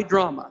is high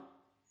drama.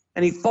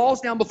 And he falls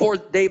down before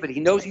David.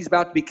 He knows he's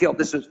about to be killed.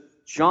 This is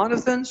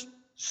Jonathan's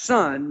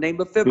son named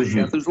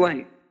Mephibosheth, who's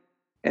lame.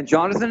 And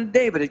Jonathan and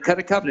David had cut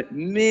a covenant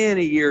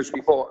many years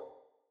before.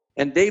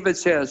 And David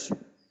says,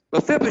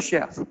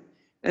 Mephibosheth.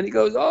 And he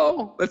goes,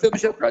 oh,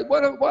 Mephibosheth cries,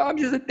 well, I'm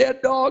just a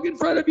dead dog in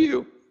front of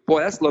you.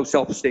 Boy, that's low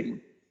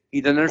self-esteem.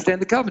 He doesn't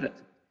understand the covenant.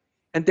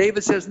 And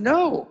David says,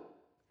 no,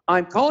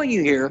 I'm calling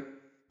you here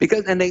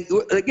because, and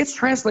it gets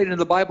translated in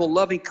the Bible,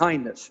 loving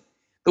kindness.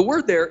 The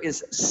word there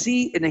is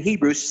in the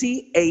Hebrew,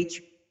 C-H-E-S-E-D.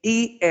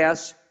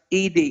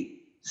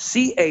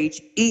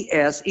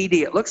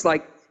 C-H-E-S-E-D. It looks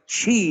like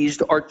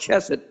cheesed or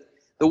chesed.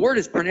 The word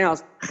is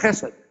pronounced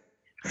chesed.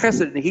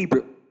 Chesed in the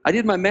Hebrew. I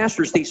did my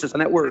master's thesis on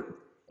that word.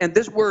 And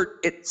this word,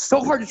 it's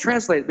so hard to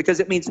translate because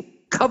it means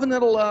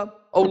covenantal love.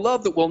 Oh,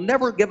 love that will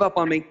never give up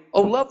on me.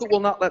 Oh, love that will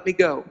not let me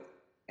go.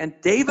 And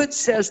David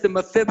says to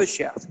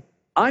Mephibosheth,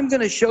 I'm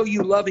going to show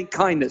you loving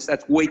kindness.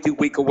 That's way too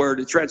weak a word.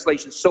 The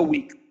translation's so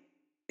weak.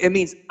 It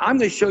means I'm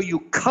going to show you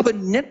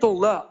covenantal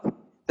love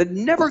that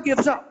never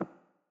gives up.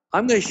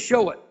 I'm going to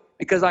show it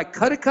because I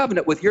cut a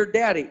covenant with your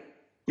daddy,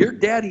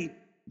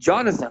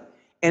 Jonathan,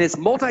 and it's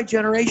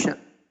multi-generation.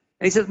 And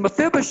he says,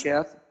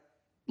 Mephibosheth,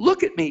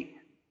 look at me.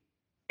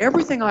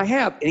 Everything I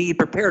have. And he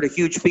prepared a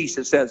huge feast,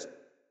 it says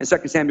in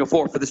 2 Samuel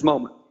 4 for this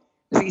moment.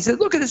 And he said,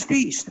 look at this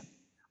feast.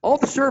 All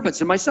the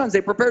servants and my sons,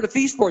 they prepared a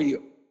feast for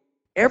you.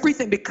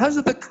 Everything, because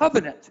of the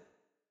covenant,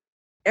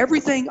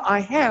 everything I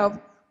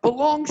have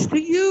belongs to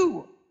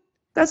you.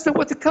 That's not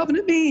what the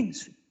covenant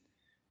means.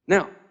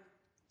 Now,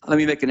 let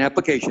me make an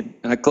application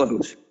and I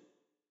close.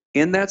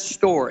 In that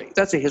story,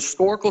 that's a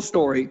historical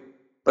story,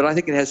 but I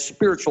think it has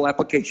spiritual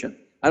application.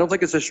 I don't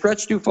think it's a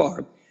stretch too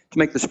far to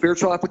make the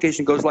spiritual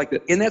application goes like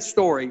that. In that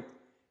story,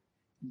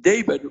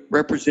 David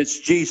represents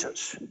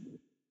Jesus.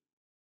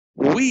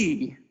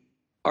 We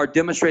are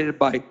demonstrated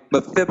by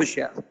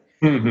Mephibosheth.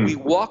 Mm-hmm. We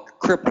walk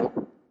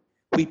crippled.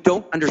 We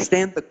don't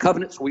understand the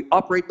covenant, so we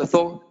operate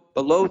below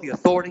the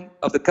authority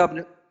of the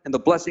covenant and the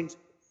blessings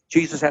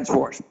Jesus has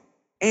for us.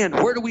 And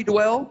where do we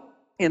dwell?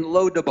 In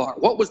Lodabar.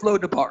 What was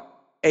Lodabar?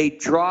 A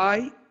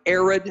dry,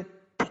 arid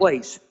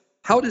place.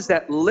 How does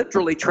that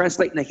literally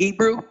translate in the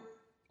Hebrew?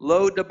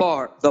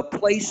 Lodabar, the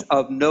place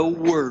of no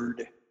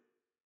word.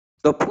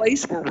 The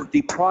place where we're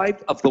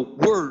deprived of the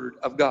word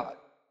of God.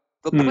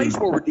 The place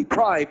where we're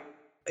deprived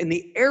in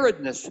the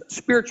aridness,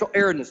 spiritual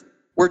aridness.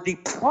 We're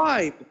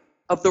deprived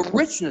of the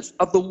richness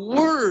of the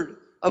Word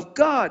of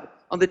God,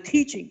 on the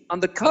teaching, on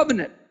the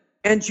covenant.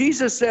 And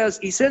Jesus says,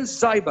 he sends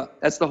Ziba,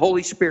 that's the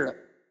Holy Spirit.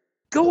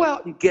 Go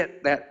out and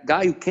get that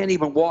guy who can't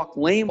even walk,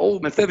 lame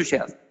old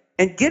Mephibosheth,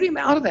 and get him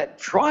out of that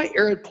dry,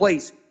 arid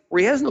place where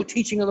he has no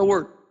teaching of the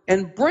Word,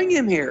 and bring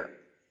him here.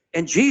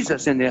 And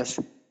Jesus in this,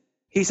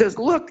 he says,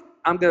 look,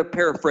 I'm going to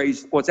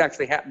paraphrase what's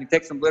actually happening,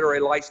 take some literary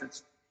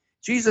license.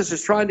 Jesus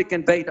is trying to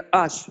convey to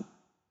us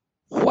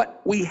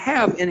what we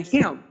have in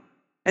him.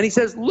 And he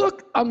says,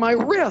 look on my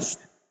wrist.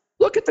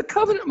 Look at the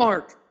covenant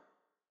mark.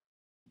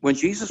 When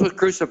Jesus was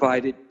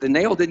crucified, the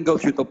nail didn't go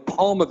through the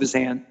palm of his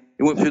hand.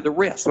 It went through the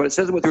wrist. So it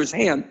says it went through his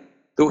hand.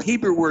 The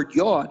Hebrew word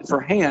yod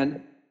for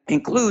hand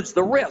includes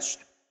the wrist.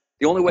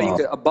 The only way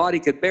a body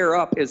could bear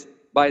up is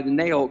by the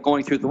nail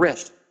going through the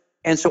wrist.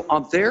 And so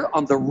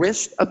on the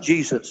wrist of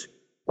Jesus,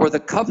 where the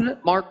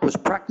covenant mark was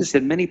practiced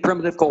in many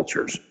primitive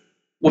cultures,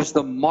 was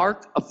the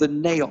mark of the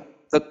nail,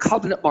 the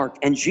covenant mark.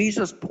 And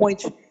Jesus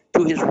points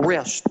to his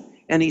wrist.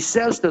 And he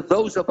says to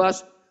those of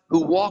us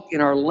who walk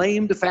in our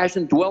lamed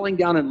fashion, dwelling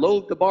down in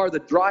Lo-Debar, the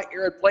dry,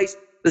 arid place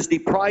that's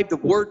deprived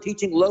of word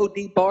teaching,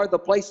 Lo-Debar, the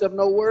place of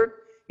no word.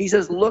 He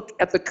says, look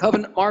at the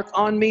covenant mark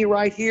on me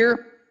right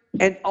here,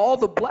 and all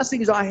the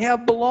blessings I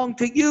have belong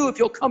to you if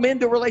you'll come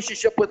into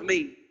relationship with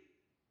me.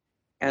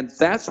 And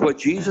that's what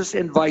Jesus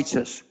invites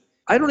us.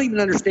 I don't even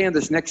understand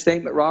this next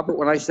statement, Robert,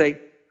 when I say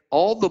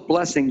all the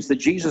blessings that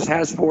Jesus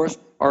has for us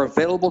are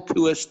available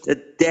to us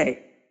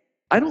today.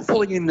 I don't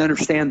fully even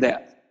understand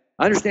that.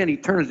 I understand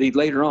eternity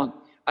later on.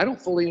 I don't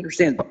fully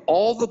understand, but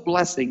all the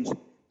blessings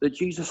that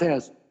Jesus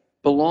has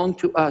belong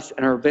to us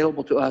and are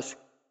available to us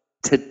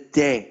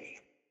today.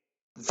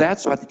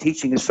 That's why the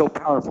teaching is so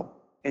powerful.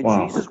 And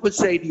Jesus would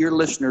say to your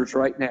listeners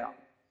right now,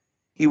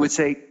 he would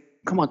say,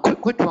 come on,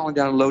 quit dwelling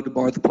down in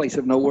Lo-Debar, the place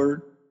of no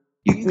word.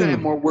 You got to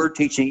have more word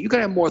teaching. You got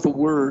to have more of the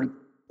word.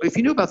 If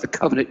you knew about the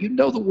covenant, you'd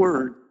know the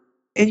word,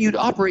 and you'd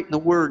operate in the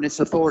word and its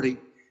authority.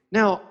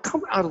 Now,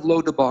 come out of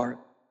Lo-Debar.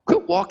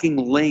 Quit walking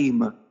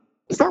lame.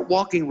 Start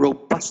walking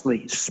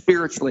robustly,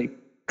 spiritually.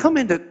 Come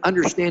into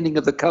understanding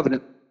of the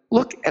covenant.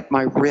 Look at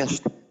my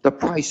wrist, the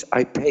price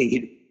I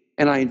paid,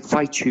 and I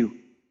invite you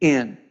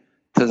in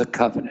to the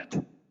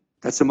covenant.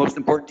 That's the most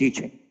important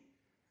teaching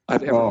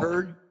I've ever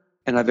heard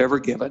and I've ever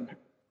given.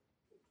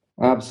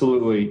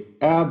 Absolutely,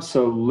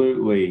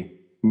 absolutely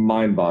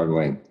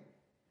mind-boggling.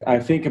 I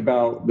think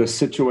about the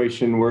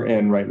situation we're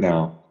in right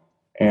now,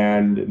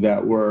 and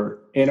that we're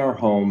in our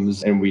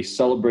homes, and we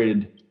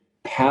celebrated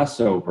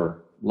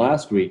Passover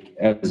last week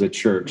as a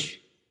church,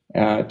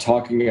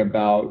 talking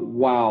about,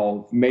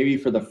 wow, maybe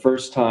for the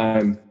first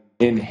time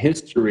in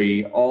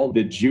history, all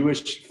the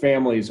Jewish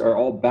families are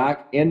all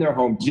back in their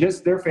home,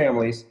 just their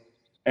families,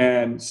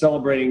 and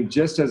celebrating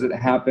just as it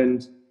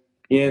happened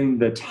in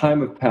the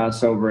time of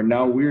Passover. And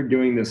now we're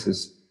doing this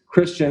as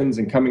Christians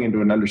and coming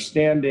into an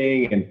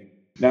understanding. And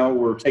now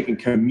we're taking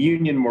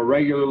communion more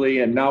regularly.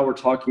 And now we're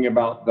talking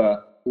about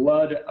the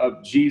blood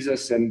of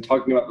Jesus and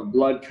talking about the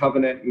blood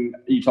covenant. And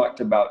you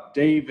talked about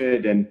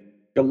David and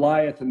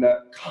Goliath and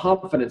the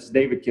confidence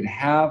David could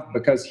have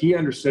because he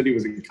understood he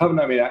was a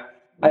covenant. I mean,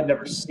 I'd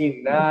never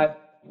seen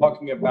that.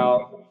 Talking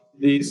about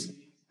these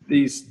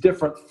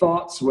different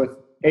thoughts with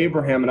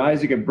Abraham and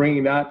Isaac and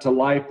bringing that to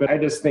life. But I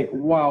just think,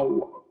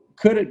 wow,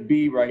 could it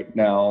be right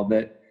now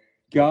that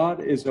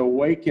God is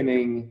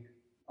awakening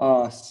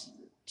us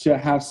to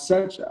have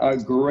such a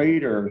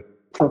greater,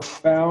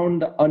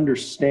 profound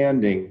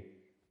understanding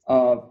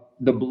of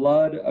the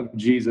blood of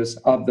Jesus,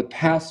 of the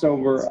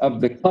Passover,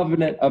 of the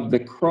covenant, of the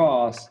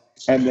cross,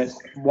 and that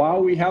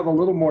while we have a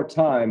little more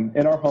time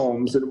in our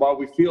homes and while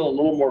we feel a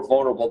little more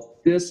vulnerable,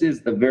 this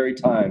is the very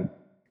time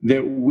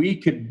that we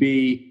could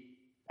be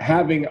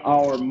having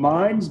our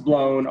minds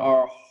blown,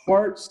 our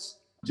hearts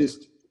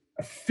just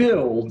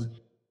filled,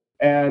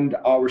 and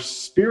our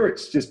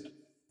spirits just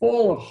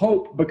full of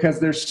hope because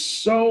there's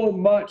so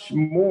much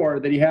more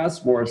that he has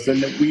for us than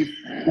that we've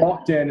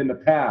walked in the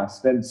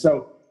past. And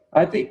so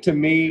I think to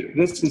me,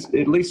 this is,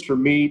 at least for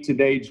me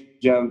today,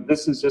 Jim,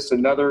 this is just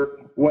another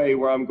way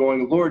where I'm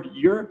going, Lord,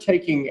 you're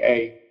taking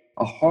a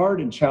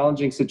hard and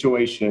challenging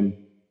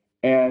situation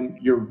and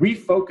you're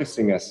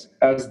refocusing us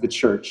as the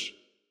church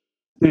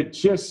to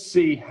just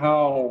see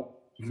how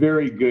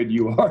very good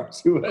you are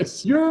to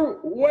us. You're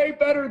way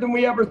better than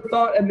we ever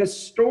thought, and this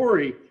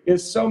story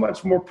is so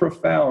much more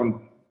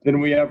profound than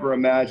we ever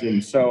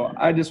imagined. So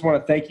I just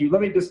want to thank you.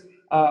 Let me just,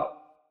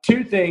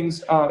 two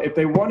things. If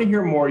they want to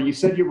hear more, you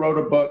said you wrote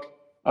a book.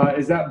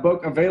 Is that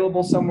book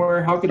available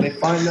somewhere? How can they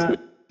find that?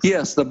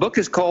 Yes, the book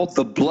is called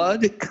The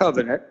Blood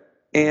Covenant,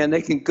 and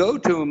they can go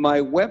to my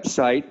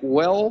website,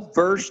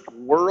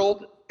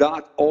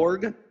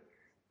 wellversedworld.org,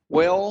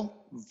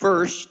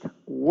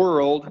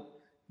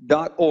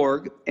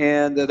 wellversedworld.org,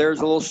 and there's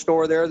a little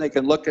store there. They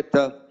can look at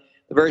the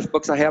various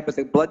books I have, but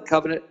The Blood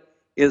Covenant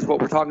is what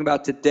we're talking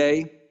about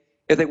today.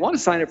 If they want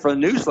to sign up for a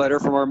newsletter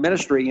from our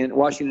ministry in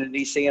Washington,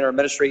 D.C., and our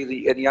ministry in the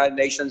United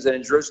Nations and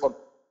in Jerusalem,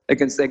 they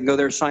can go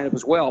there and sign up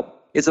as well.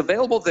 It's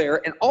available there.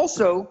 And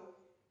also,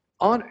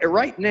 on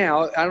right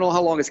now, I don't know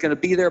how long it's going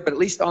to be there, but at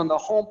least on the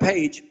home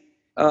page,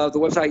 the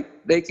website,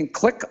 they can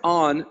click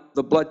on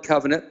the blood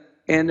covenant,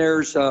 and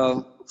there's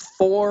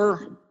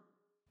 4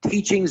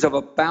 teachings of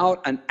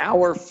about an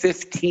hour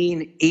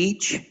 15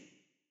 each,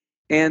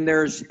 and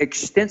there's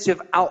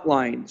extensive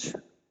outlines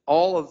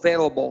all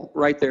available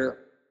right there.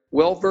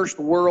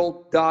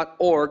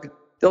 wellversedworld.org.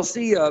 They'll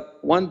see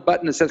one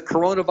button that says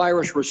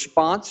coronavirus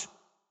response,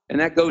 and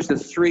that goes to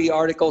 3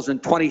 articles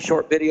and 20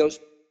 short videos.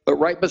 But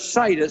right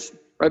beside it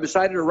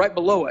or right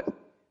below it,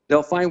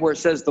 they'll find where it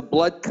says the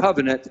blood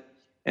covenant,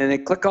 and they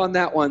click on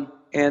that one,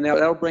 and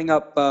that'll bring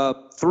up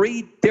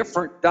 3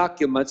 different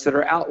documents that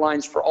are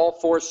outlines for all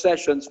 4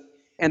 sessions.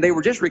 And they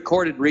were just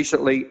recorded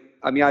recently.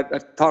 I mean,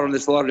 I've taught on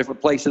this a lot of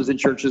different places and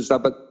churches and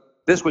stuff, but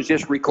this was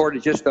just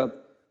recorded just a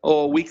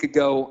week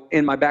ago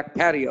in my back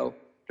patio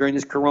during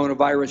this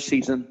coronavirus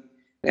season.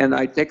 And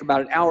I take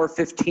about an hour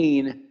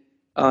 15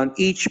 on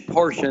each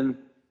portion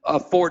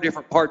of 4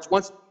 different parts.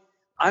 Once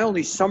I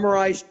only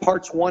summarized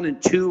parts 1 and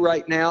 2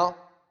 right now.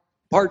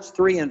 Parts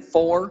 3 and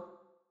 4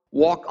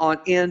 walk on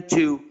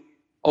into,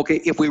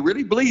 okay, if we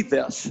really believe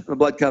this, the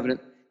blood covenant,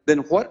 then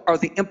what are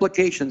the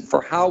implications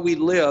for how we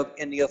live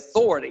in the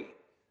authority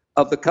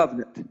of the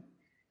covenant?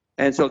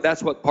 And so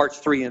that's what parts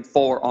 3 and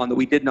 4 on that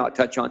we did not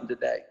touch on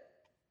today.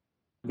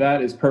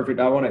 That is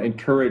perfect. I want to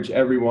encourage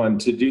everyone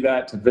to do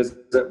that, to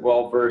visit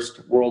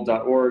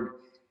wellversedworld.org.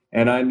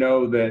 And I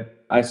know that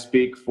I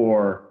speak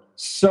for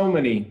so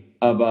many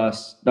of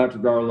us, Dr.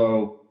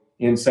 Garlow,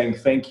 in saying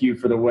thank you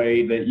for the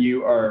way that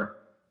you are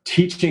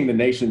teaching the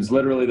nations.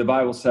 Literally, the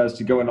Bible says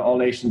to go into all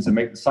nations and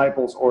make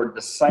disciples, or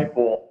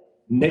disciple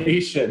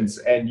nations.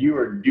 And you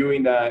are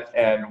doing that.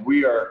 And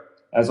we are,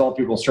 as All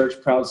People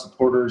Church, proud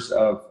supporters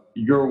of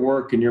your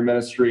work and your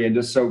ministry, and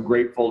just so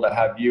grateful to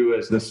have you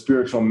as the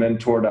spiritual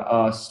mentor to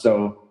us.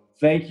 So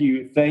thank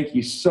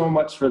you so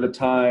much for the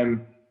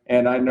time.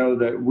 And I know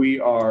that we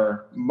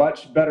are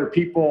much better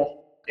people,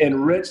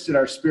 enriched in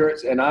our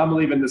spirits, and I'm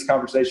leaving this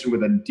conversation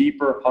with a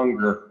deeper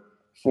hunger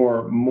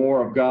for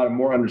more of God and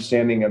more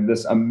understanding of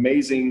this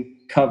amazing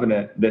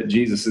covenant that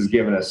Jesus has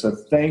given us. So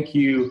thank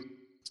you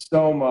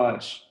so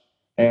much,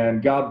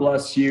 and God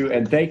bless you.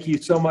 And thank you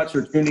so much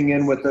for tuning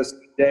in with us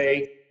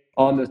today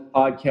on this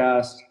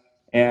podcast.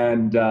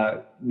 And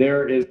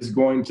there is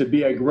going to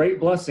be a great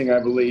blessing, I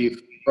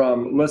believe,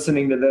 from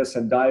listening to this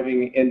and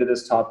diving into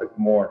this topic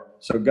more.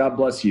 So God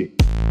bless you.